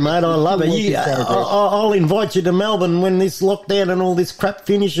me, mate. I love it. I'll invite you to Melbourne when this lockdown and all this crap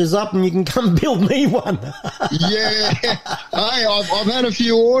finishes up, and you can come build me one. Yeah, hey, I've had a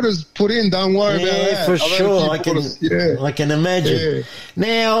few orders put in. Don't worry about that. Yeah, for sure. I can imagine. Yeah.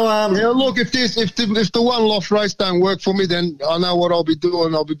 Now, look, if the one loft race don't work for me, then I know what I'll be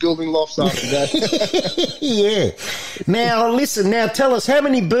doing. I'll be building lofts after that. Yeah. Now, listen. Now, tell us, how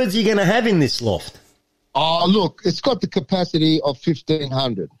many birds are you going to have in this loft? Oh, look, it's got the capacity of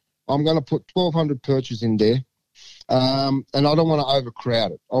 1,500. I'm going to put 1,200 perches in there, and I don't want to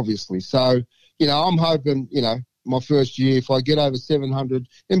overcrowd it, obviously. So, you know, I'm hoping, you know, my first year, if I get over 700,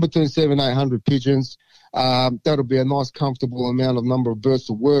 in between 700 and 800 pigeons, that'll be a nice, comfortable number of birds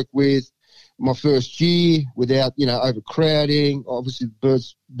to work with. My first year, without, you know, overcrowding, obviously the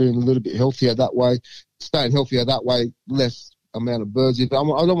birds being a little bit healthier that way, staying healthier that way, less amount of birds. I don't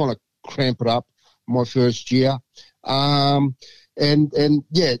want to cramp it up my first year. And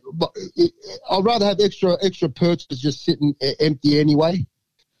yeah, but I'd rather have extra perches just sitting empty anyway,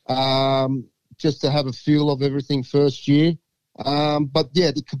 just to have a feel of everything first year. But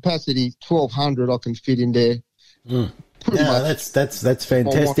yeah, the capacity 1,200 I can fit in there. That's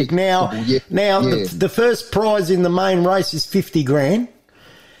fantastic. Now, the first prize in the main race is 50 grand.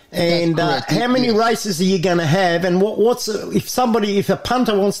 And how many races are you going to have? And if a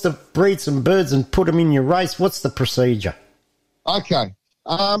punter wants to breed some birds and put them in your race, what's the procedure? Okay,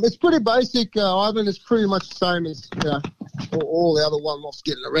 it's pretty basic, Ivan. It's pretty much the same as all the other one lofts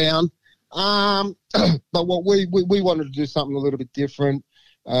getting around. But what we wanted to do something a little bit different,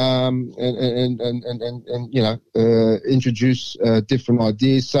 and you know, introduce different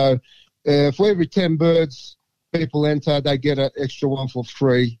ideas. So for every 10 birds people enter, they get an extra one for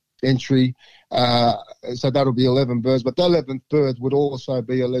free entry. So that'll be 11 birds. But the 11th bird would also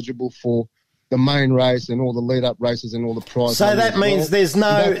be eligible for the main race and all the lead-up races and all the prizes. So that means there's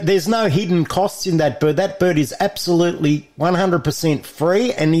no hidden costs in that bird. That bird is absolutely 100%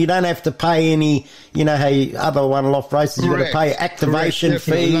 free, and you don't have to pay any, you know, how other one loft races, you've got to pay activation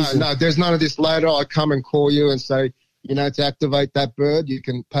fees. No, there's none of this later. I come and call you and say, you know, to activate that bird, you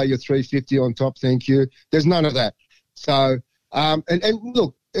can pay your $350 on top. Thank you. There's none of that. So, and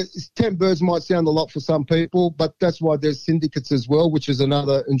look, 10 birds might sound a lot for some people, but that's why there's syndicates as well, which is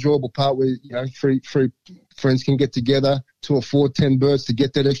another enjoyable part where, you know, free friends can get together to afford 10 birds to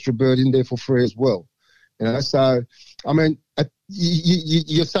get that extra bird in there for free as well. You know, so, I mean,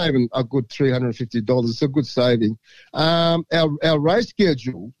 you're saving a good $350. It's a good saving. Our race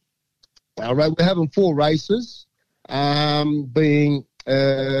schedule, we're having 4 races. Being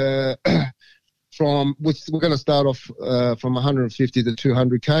from which we're going to start off from 150 to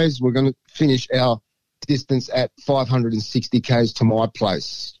 200 k's. We're going to finish our distance at 560 k's to my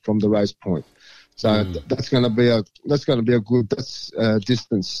place from the race point. So that's going to be a good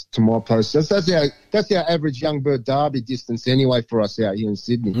distance to my place. That's our average young bird derby distance anyway for us out here in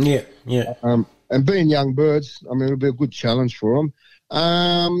Sydney. Yeah. And being young birds, I mean, it'll be a good challenge for them.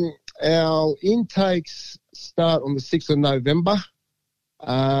 Our intakes start on the 6th of November,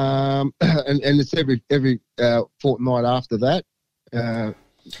 and it's every fortnight after that.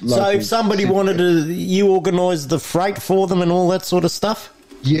 So if somebody wanted to, you organise the freight for them and all that sort of stuff?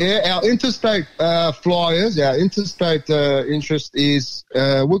 Yeah, our interstate flyers, our interstate interest is,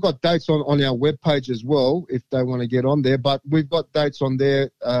 we've got dates on our webpage as well if they want to get on there, but we've got dates on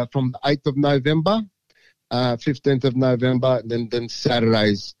there from the 8th of November, 15th of November, and then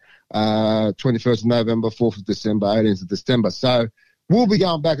Saturdays. 21st of November, 4th of December, 18th of December. So we'll be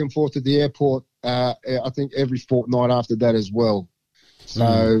going back and forth to the airport, I think, every fortnight after that as well.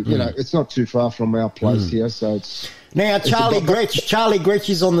 So, it's not too far from our place here. So it's... Now, Charlie Gretsch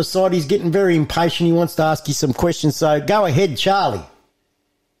is on the side. He's getting very impatient. He wants to ask you some questions. So go ahead, Charlie.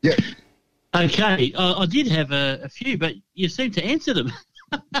 Yeah. Okay. I did have a few, but you seem to answer them.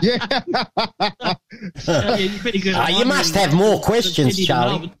 Yeah. You're pretty good. You must have more questions,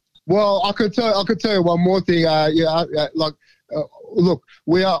 Charlie. Well, I could tell you one more thing. Look,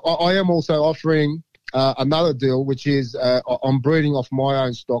 I am also offering another deal, which is I'm breeding off my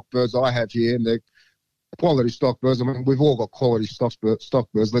own stock birds I have here, and they're quality stock birds. I mean, we've all got quality stock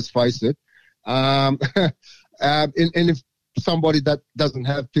birds. Let's face it. And if somebody that doesn't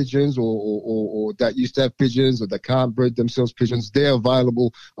have pigeons or that used to have pigeons or that can't breed themselves pigeons, they're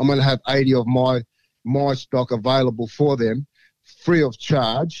available. I'm going to have 80 of my stock available for them, free of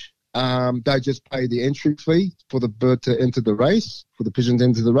charge. They just pay the entry fee for the bird to enter the race, for the pigeon to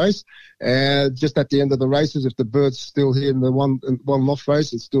enter the race. And just at the end of the races, if the bird's still here in the one loft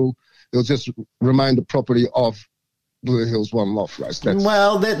race, it'll just remain the property of Blue Hills One Loft Race.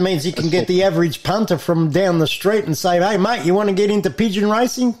 Well, that means you can get the average punter from down the street and say, hey, mate, you want to get into pigeon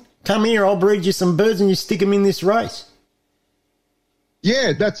racing? Come here, I'll breed you some birds and you stick them in this race.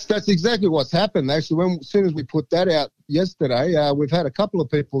 Yeah, that's exactly what's happened. Actually, as soon as we put that out yesterday, we've had a couple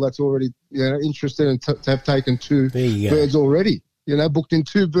of people that's already interested and have taken two birds already. Booked in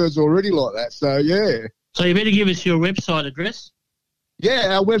two birds already like that. So, yeah. So you better give us your website address.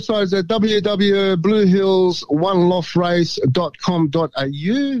 Yeah, our website is at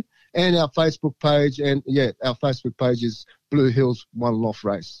www.bluehillsoneloftrace.com.au and our Facebook page. And, our Facebook page is Blue Hills One Loft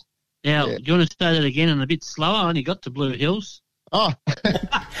Race. Now, do you want to say that again and a bit slower? I only got to Blue Hills. Oh,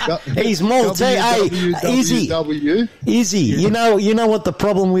 he's Maltese. Hey, Izzy, you know what the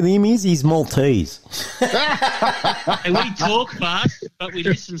problem with him is? He's Maltese. Hey, we talk fast, but we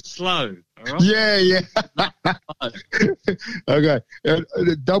listen slow. All right? Yeah. Okay.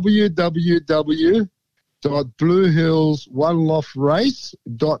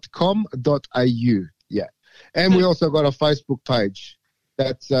 www.bluehillsoneloftrace.com.au. Yeah, and we also got a Facebook page.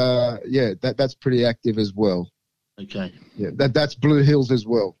 That's that's pretty active as well. Okay. Yeah, that's Blue Hills as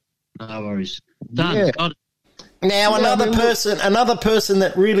well. No worries. Done. Yeah. Now, another person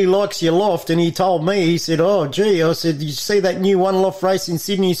that really likes your loft, and he told me, he said, oh, gee, I said, did you see that new One Loft race in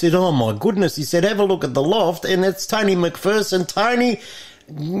Sydney? He said, oh, my goodness. He said, have a look at the loft, and it's Tony McPherson. Tony,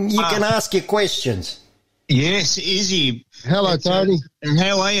 you can ask your questions. Yes, Izzy. Hello, Tony. And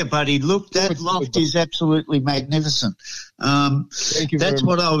how are you, buddy? Look, that loft is absolutely magnificent. Thank you. That's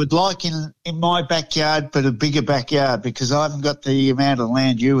what I would like in my backyard, but a bigger backyard, because I haven't got the amount of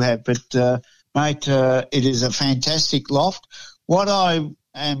land you have. But, mate, it is a fantastic loft. What I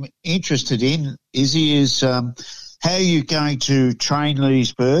am interested in, Izzy, is how you're going to train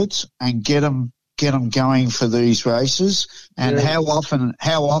these birds and get them going for these races, and how often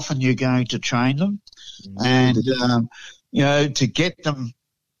you're going to train them. And, to get them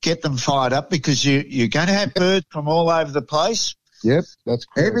fired up, because you're going to have birds from all over the place. Yep, that's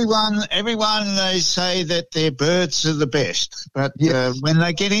correct. Everyone, they say that their birds are the best. But when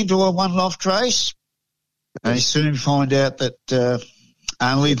they get into a one loft race, they soon find out that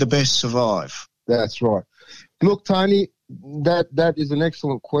only the best survive. That's right. Look, Tony, that is an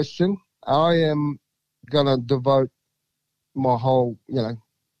excellent question. I am going to devote my whole,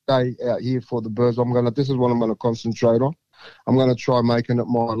 day out here for the birds. This is what I'm going to concentrate on. I'm going to try making it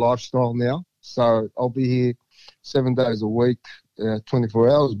my lifestyle now. So I'll be here 7 days a week, 24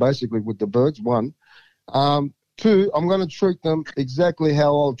 hours basically with the birds, one. Two, I'm going to treat them exactly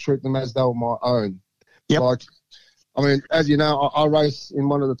how I'll treat them as they were my own. Yep. Like, I mean, as you know, I race in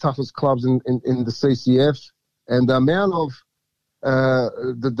one of the toughest clubs in the CCF, and the amount of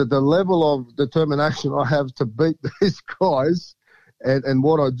the level of determination I have to beat these guys and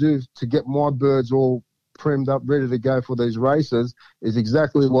what I do to get my birds all primed up, ready to go for these races is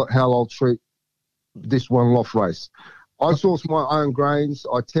exactly how I'll treat this one loft race. I source my own grains.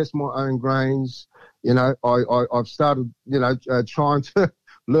 I test my own grains. I've started, trying to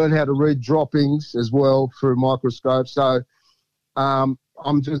learn how to read droppings as well through microscope. So I'm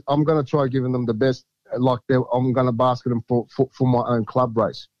going to try giving them the best. I'm going to basket them for my own club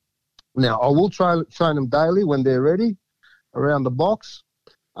race. Now, I will train them daily when they're ready around the box,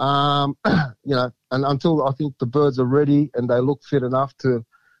 and until I think the birds are ready and they look fit enough to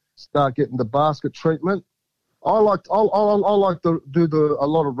start getting the basket treatment. I like to do a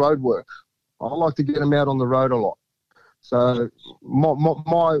lot of road work. I like to get them out on the road a lot. So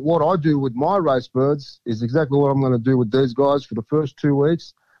what I do with my race birds is exactly what I'm going to do with these guys for the first 2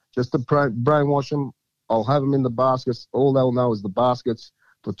 weeks. just to brainwash them. I'll have them in the baskets. All they'll know is the baskets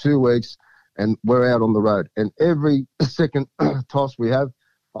for 2 weeks, and we're out on the road. And every second toss we have,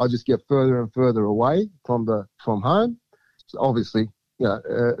 I just get further and further away from home. So obviously, get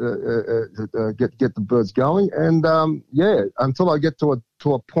the birds going. And until I get to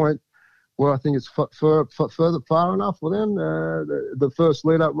a point where I think it's far enough, well then the first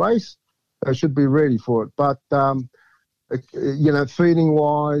lead-up race, they should be ready for it. But feeding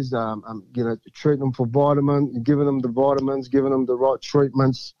wise, treating them for vitamin, giving them the vitamins, giving them the right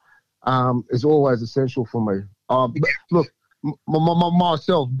treatments, is always essential for me. Look,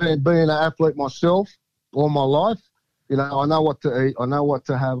 myself, being an athlete myself all my life, I know what to eat, I know what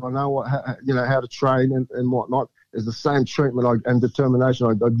to have, I know how to train and whatnot. Is the same treatment and determination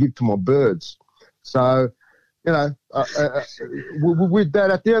I give to my birds. So, with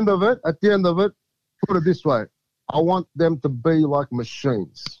that, at the end of it, put it this way. I want them to be like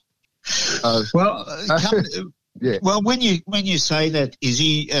machines. Well, when you say that,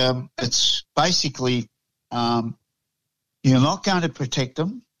 Izzy, it's basically you're not going to protect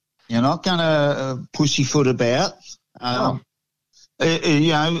them. You're not going to pussyfoot about.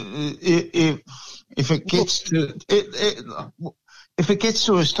 If it gets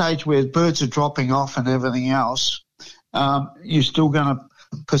to a stage where birds are dropping off and everything else, you're still going to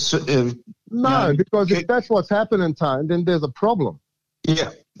pursue. Because if that's what's happening, Tone, then there's a problem.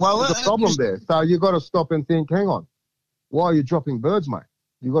 Yeah. Well, there's a problem there. So you've got to stop and think, hang on, why are you dropping birds, mate?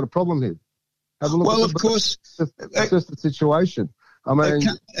 You've got a problem here. Have a look at course. It's just the situation. I mean,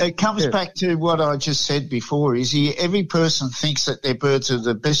 it comes back to what I just said before, every person thinks that their birds are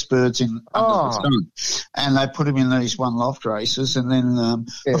the best birds under the sun, and they put them in these one loft races, and then,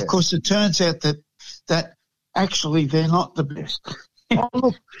 of course, it turns out that actually they're not the best.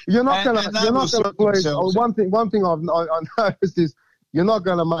 Look, you're not going to please. One thing I noticed is you're not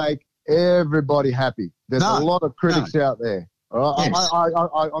going to make everybody happy. There's a lot of critics out there. All right? Yes.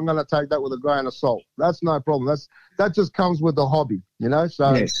 I'm going to take that with a grain of salt. That's no problem. That just comes with the hobby,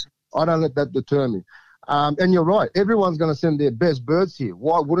 So yes. I don't let that deter me. And you're right. Everyone's going to send their best birds here.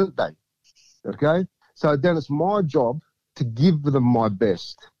 Why wouldn't they? Okay. So then it's my job to give them my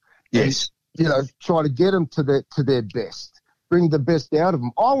best. Yes. And, try to get them to their best. Bring the best out of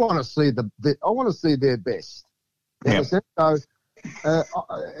them. I want to see their best. Yeah. So,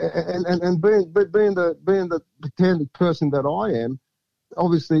 and being the pretended person that I am,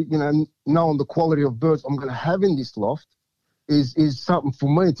 obviously, knowing the quality of birds I'm going to have in this loft is something for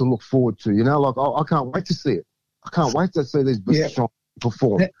me to look forward to. I can't wait to see it. I can't wait to see these birds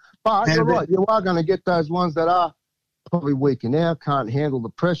perform. But you're right. You are going to get those ones that are probably weaking out, can't handle the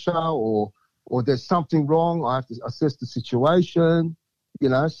pressure, or there's something wrong. I have to assess the situation.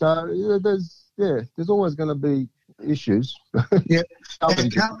 So there's always going to be issues. Yeah.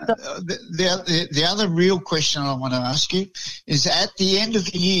 The other real question I want to ask you is, at the end of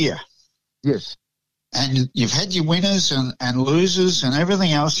the year, yes, and you've had your winners and losers and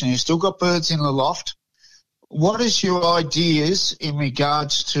everything else, and you've still got birds in the loft, what is your ideas in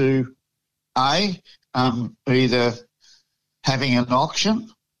regards to either having an auction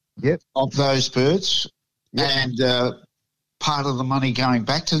of those birds and part of the money going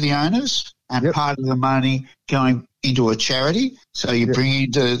back to the owners and part of the money going into a charity? So you bring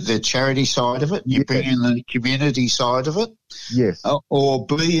into the charity side of it, you bring in the community side of it. Yes. Or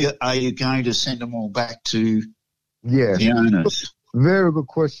B, are you going to send them all back to the owners? Very good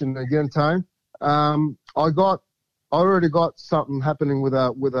question again, Tone. I already got something happening with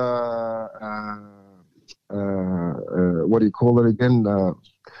a what do you call it again?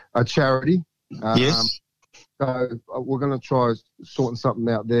 A charity. Yes. So we're going to try sorting something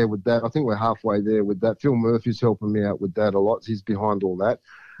out there with that. I think we're halfway there with that. Phil Murphy's helping me out with that a lot. He's behind all that.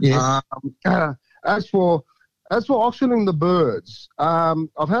 Yes. As for auctioning the birds,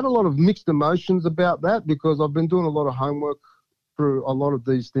 I've had a lot of mixed emotions about that, because I've been doing a lot of homework through a lot of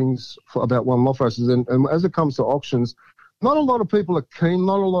these things about one loft races. And as it comes to auctions, not a lot of people are keen.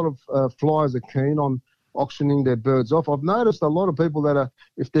 Not a lot of flyers are keen on auctioning their birds off. I've noticed a lot of people that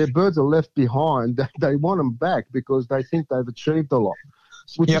if their birds are left behind, they want them back because they think they've achieved a lot,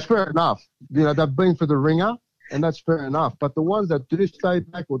 which is fair enough. They've been for the ringer, and that's fair enough. But the ones that do stay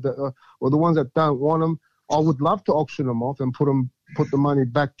back, or the ones that don't want them, I would love to auction them off and put the money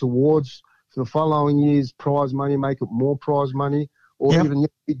back towards the following year's prize money, make it more prize money, or even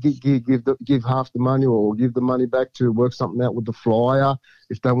give half the money, or give the money back to work something out with the flyer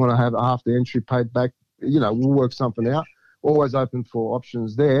if they want to have half the entry paid back. We'll work something out. Always open for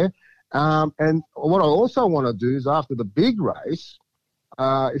options there. And what I also want to do is, after the big race,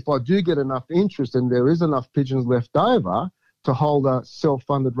 if I do get enough interest and there is enough pigeons left over, to hold a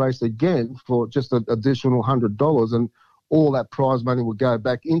self-funded race again for just an additional $100, and all that prize money would go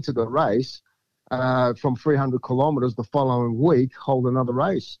back into the race from 300 kilometres the following week, hold another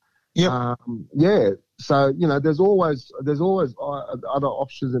race. Yep. So, there's always other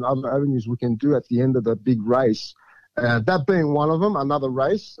options and other avenues we can do at the end of the big race. That being one of them, another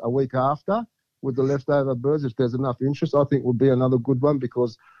race a week after with the leftover birds, if there's enough interest, I think would be another good one,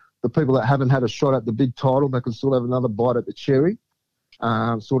 because the people that haven't had a shot at the big title, they can still have another bite at the cherry,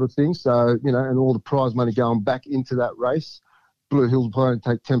 sort of thing. So, and all the prize money going back into that race. Blue Hills will probably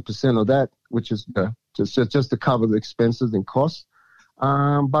take 10% of that, which is just to cover the expenses and costs.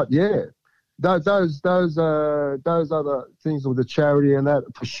 But yeah, those other things with the charity and that,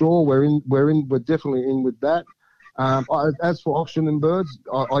 for sure, we're definitely in with that. As for auctioning birds,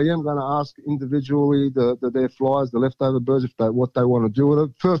 I am going to ask individually their flyers, the leftover birds, what they want to do with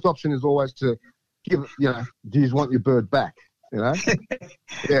it. First option is always to give, do you want your bird back? Yeah,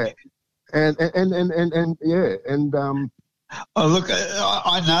 Oh, look,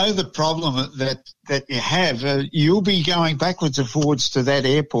 I know the problem that you have. You'll be going backwards and forwards to that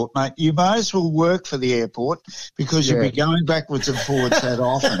airport, mate. You may as well work for the airport, because you'll be going backwards and forwards that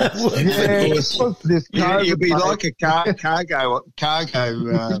often. You'll be like a cargo,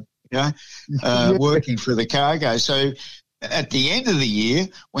 working for the cargo. So at the end of the year,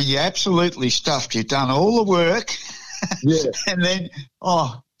 when you're absolutely stuffed, you've done all the work, and then,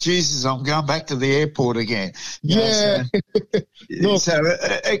 Jesus, I'm going back to the airport again. So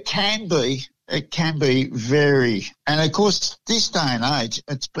it can be very, and of course, this day and age,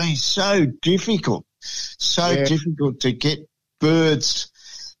 it's been so difficult to get birds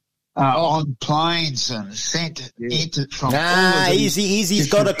on planes and sent into from. He's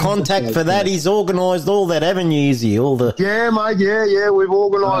got a contact for that. He's organised all that, haven't you, Izzy? All the mate. Yeah. We've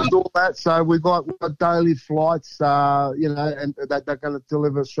organised all that. So we've got daily flights, and they're going to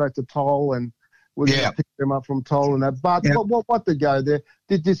deliver straight to Toll, and we're going to pick them up from Toll and that. But what to go there?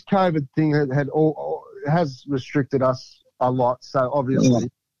 This COVID thing has restricted us a lot. So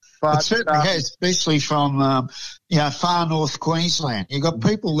obviously. But, it certainly has, especially from, far north Queensland. You've got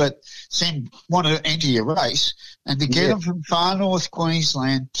people that want to enter your race, and to get them from far north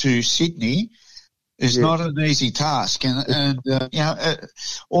Queensland to Sydney is not an easy task. And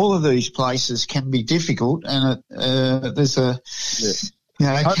all of these places can be difficult, and there's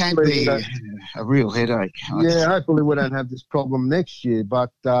it can be a real headache. Hopefully we don't have this problem next year, but,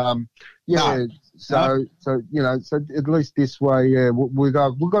 So at least this way, we've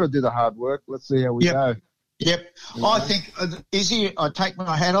got to do the hard work. Let's see how we go. Yep. I think, Izzy, I take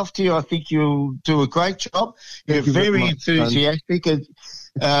my hat off to you. I think you'll do a great job. You're very enthusiastic.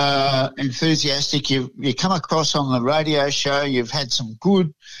 You come across on the radio show. You've had some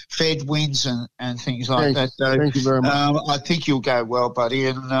good fed wins and things like that. So, thank you very much. I think you'll go well, buddy.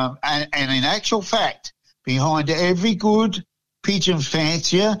 And in actual fact, behind every good pigeon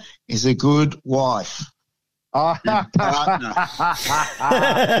fancier is a good wife. Partner.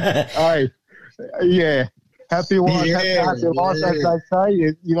 Happy wife, happy life, as they say.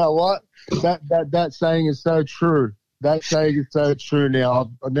 You know what? That saying is so true. That saying is so true now.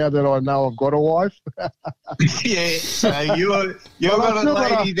 Now that I know I've got a wife. So you've got a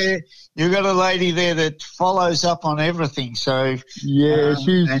lady there. You've got a lady there that follows up on everything. So she's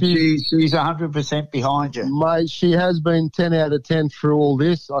 100% behind you, mate. She has been 10 out of 10 through all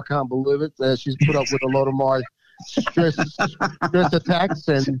this. I can't believe it. She's put up with a lot of my stress attacks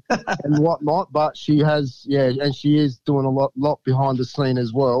and whatnot. But she has, and she is doing a lot behind the scene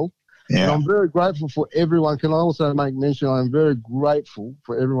as well. Yeah. And I'm very grateful for everyone. Can I also make mention, I'm very grateful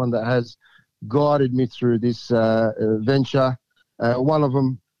for everyone that has guided me through this venture. One of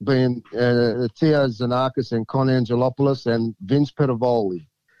them being Theo Zanakis and Con Angelopoulos and Vince Pettivoli.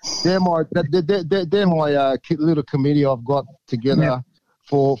 They're my little committee I've got together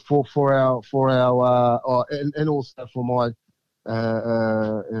for our and also for my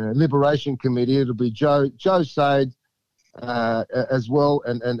liberation committee. It'll be Joe Sade, as well,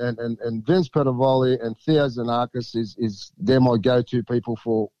 and Vince Pettivoli and Theo Zanakis they're my go-to people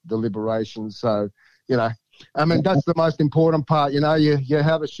for the liberation. So, that's the most important part. You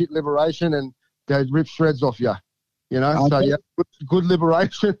have a shit liberation and they rip shreds off you. So good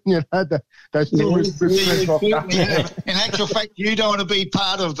liberation. They still rip shreds off you. In actual fact, you don't want to be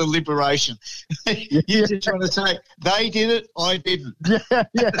part of the liberation. You just want to say they did it, I didn't.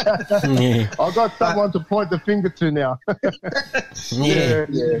 I've got someone to point the finger to now.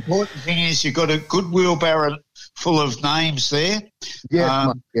 The important thing is you've got a good wheelbarrow full of names there. Yes,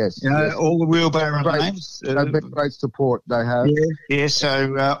 mate, yes. You know, yes. all the wheelbarrow Great, names. they've been great support, they have. Yeah.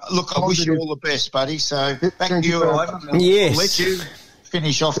 So, look, I wish you all the best, buddy. So, back to you, Ivan. Yes. I'll let you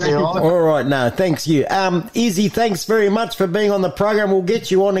finish off there, Ivan. All right, no, thanks you. Izzy, thanks very much for being on the program. We'll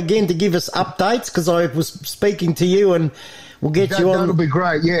get you on again to give us updates because I was speaking to you and we'll get you on. That'll be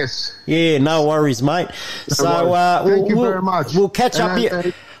great, yes. Yeah, no worries, mate. Thank you very much. We'll catch up.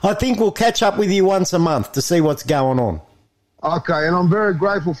 I think we'll catch up with you once a month to see what's going on. Okay, and I'm very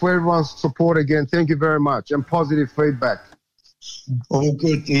grateful for everyone's support again. Thank you very much, and positive feedback. All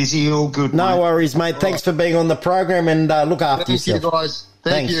good, Izzy, all good, No mate. worries, mate. Thanks for being on the program and look after yourself. Thank you, guys.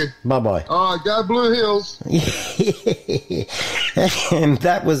 Thanks. You. Bye-bye. All right, go Blue Hills. And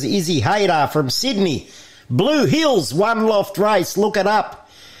that was Izzy Haydar from Sydney. Blue Hills One Loft Race. Look it up.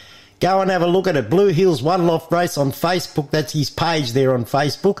 Go and have a look at it. Blue Hills One Loft Race on Facebook. That's his page there on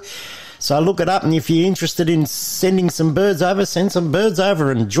Facebook. So look it up, and if you're interested in sending some birds over, send some birds over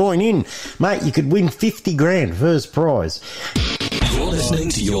and join in. Mate, you could win 50 grand first prize. You're listening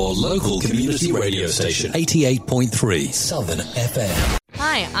to your local community radio station, 88.3 Southern FM.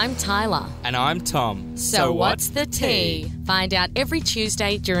 Hi, I'm Tyler. And I'm Tom. So what's the tea? Find out every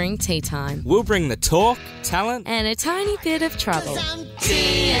Tuesday during tea time. We'll bring the talk, talent, and a tiny bit of trouble.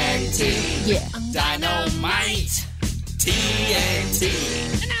 TNT. Yeah. Dynamite. TNT.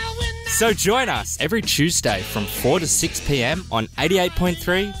 So join us every Tuesday from 4 to 6 p.m. on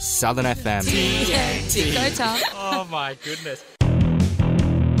 88.3 Southern FM. TNT. Go Tom. Oh my goodness.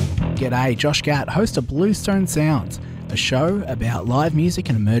 G'day, Josh Gatt, host of Bluestone Sounds, a show about live music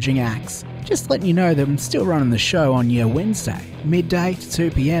and emerging acts. Just letting you know that I'm still running the show on your Wednesday, midday to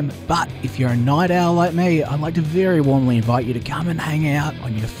 2 p.m. But if you're a night owl like me, I'd like to very warmly invite you to come and hang out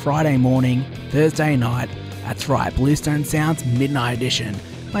on your Friday morning, Thursday night. That's right, Bluestone Sounds Midnight Edition.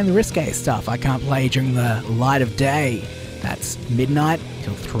 Playing the risque stuff I can't play during the light of day. That's midnight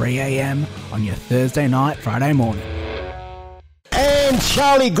till 3 a.m. on your Thursday night, Friday morning. And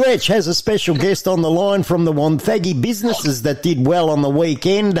Charlie Gretsch has a special guest on the line from the Wonthaggi businesses that did well on the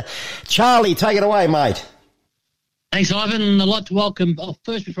weekend. Charlie, take it away, mate. Thanks, Ivan. I'd like to welcome,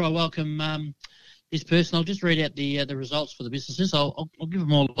 first before I welcome this person, I'll just read out the results for the businesses. I'll give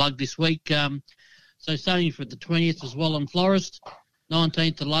them all a plug this week. So starting for the 20th was Wallen Florist,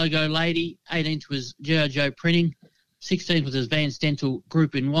 19th the Logo Lady, 18th was Joe Printing, 16th was Advanced Dental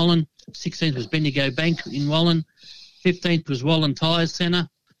Group in Wallen, 16th was Bendigo Bank in Wallen, 15th was Wallen Tyres Centre,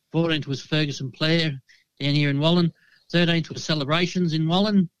 14th was Ferguson Player down here in Wallen, 13th was Celebrations in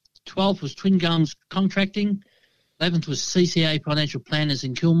Wallen, 12th was Twin Gums Contracting, 11th was CCA Financial Planners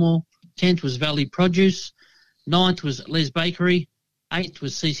in Kilmore, 10th was Valley Produce, 9th was Les Bakery, 8th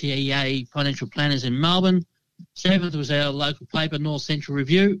was CCA Financial Planners in Melbourne, 7th was our local paper, North Central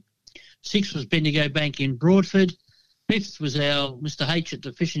Review, 6th was Bendigo Bank in Broadford, 5th was our Mr H at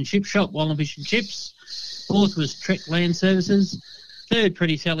the Fish and Chip Shop, Wallen Fish and Chips, 4th was Trek Land Services, 3rd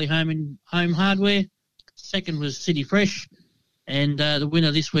Pretty Sally Home Hardware, 2nd was City Fresh, and the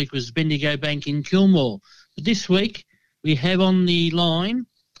winner this week was Bendigo Bank in Kilmore. But this week we have on the line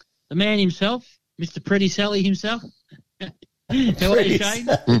the man himself, Mr Pretty Sally himself. How are you, Shane?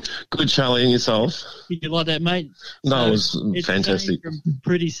 Good, Charlie, and yourself? Did you like that, mate? No, it was fantastic. From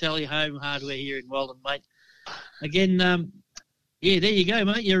Pretty Sally Home Hardware here in Walden, mate. Again, yeah, there you go,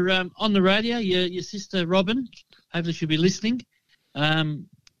 mate. You're on the radio. Your sister Robin, hopefully she'll be listening.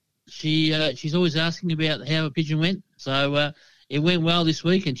 She's always asking about how a pigeon went. So it went well this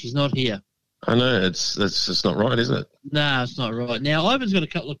week, and she's not here. I know, that's just not right, is it? No, it's not right. Now, Ivan's got a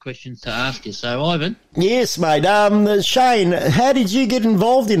couple of questions to ask you. So, Ivan? Yes, mate. Shane, how did you get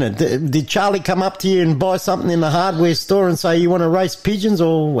involved in it? Did Charlie come up to you and buy something in the hardware store and say you want to race pigeons,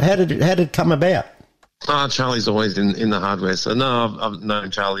 or how did it come about? Charlie's always in the hardware. So, no, I've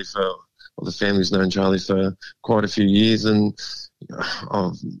known Charlie the family's known Charlie for quite a few years, and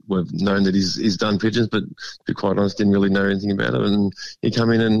we've known that he's done pigeons, but to be quite honest, didn't really know anything about it. And he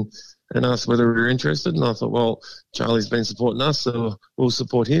come in and asked whether we were interested, and I thought, well, Charlie's been supporting us, so we'll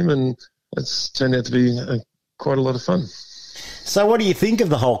support him, and it's turned out to be quite a lot of fun. So what do you think of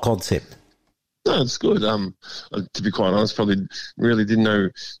the whole concept? No, it's good. To be quite honest, probably really didn't know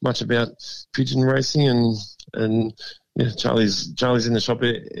much about pigeon racing, and yeah, Charlie's in the shop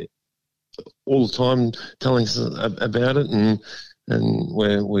all the time telling us about it, and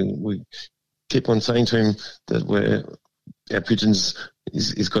we keep on saying to him that our pigeons,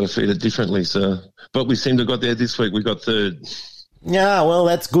 he's got to feed it differently. So, but we seem to have got there this week. We got third. Yeah, well,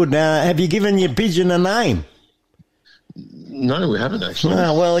 that's good. Have you given your pigeon a name? No, we haven't actually.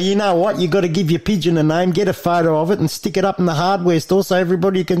 Oh, well, you know what? You got to give your pigeon a name, get a photo of it, and stick it up in the hardware store so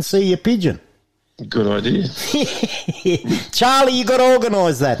everybody can see your pigeon. Good idea. Charlie, you got to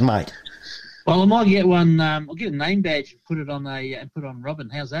organise that, mate. Well, I might get one. I'll get a name badge and put it on Robin.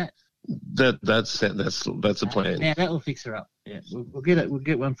 How's that? That's a plan. Yeah, that will fix her up. Yeah, we'll get it. We'll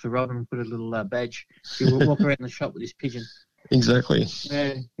get one for Robin and put a little badge. We'll walk around the shop with this pigeon. Exactly.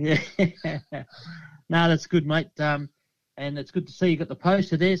 Yeah. No, that's good, mate. And it's good to see you got the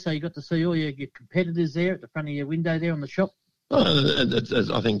poster there, so you got to see all your competitors there at the front of your window there on the shop.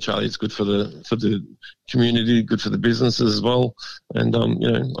 I think, Charlie, it's good for the community, good for the businesses as well. And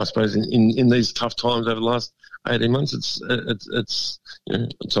I suppose in these tough times over the last 18 months, it's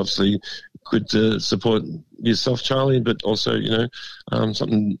obviously good to support yourself, Charlie, but also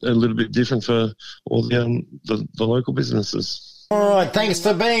something a little bit different for all the local businesses. All right, thanks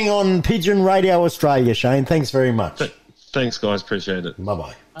for being on Pigeon Radio Australia, Shane. Thanks very much. Thanks, guys. Appreciate it.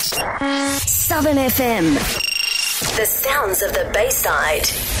 Bye-bye. Southern FM. The sounds of the Bayside.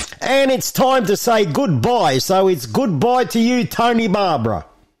 And it's time to say goodbye. So it's goodbye to you, Tony Barbara.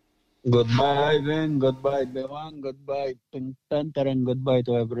 Goodbye, Vin. Goodbye, Bewan. Goodbye, Pink Panther, and goodbye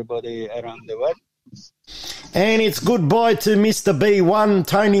to everybody around the world. And it's goodbye to Mr. B1,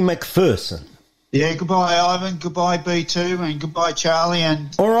 Tony McPherson. Yeah, goodbye, Ivan. Goodbye, B2, and goodbye, Charlie.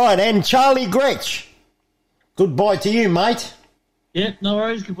 And all right, and Charlie Gretsch. Goodbye to you, mate. Yeah, no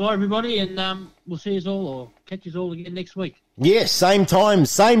worries. Goodbye, everybody, and we'll see us all or catch us all again next week. Yes, same time,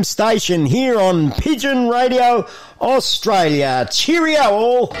 same station here on Pigeon Radio Australia. Cheerio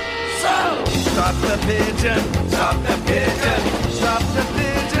all. So, stop the pigeon, stop the pigeon.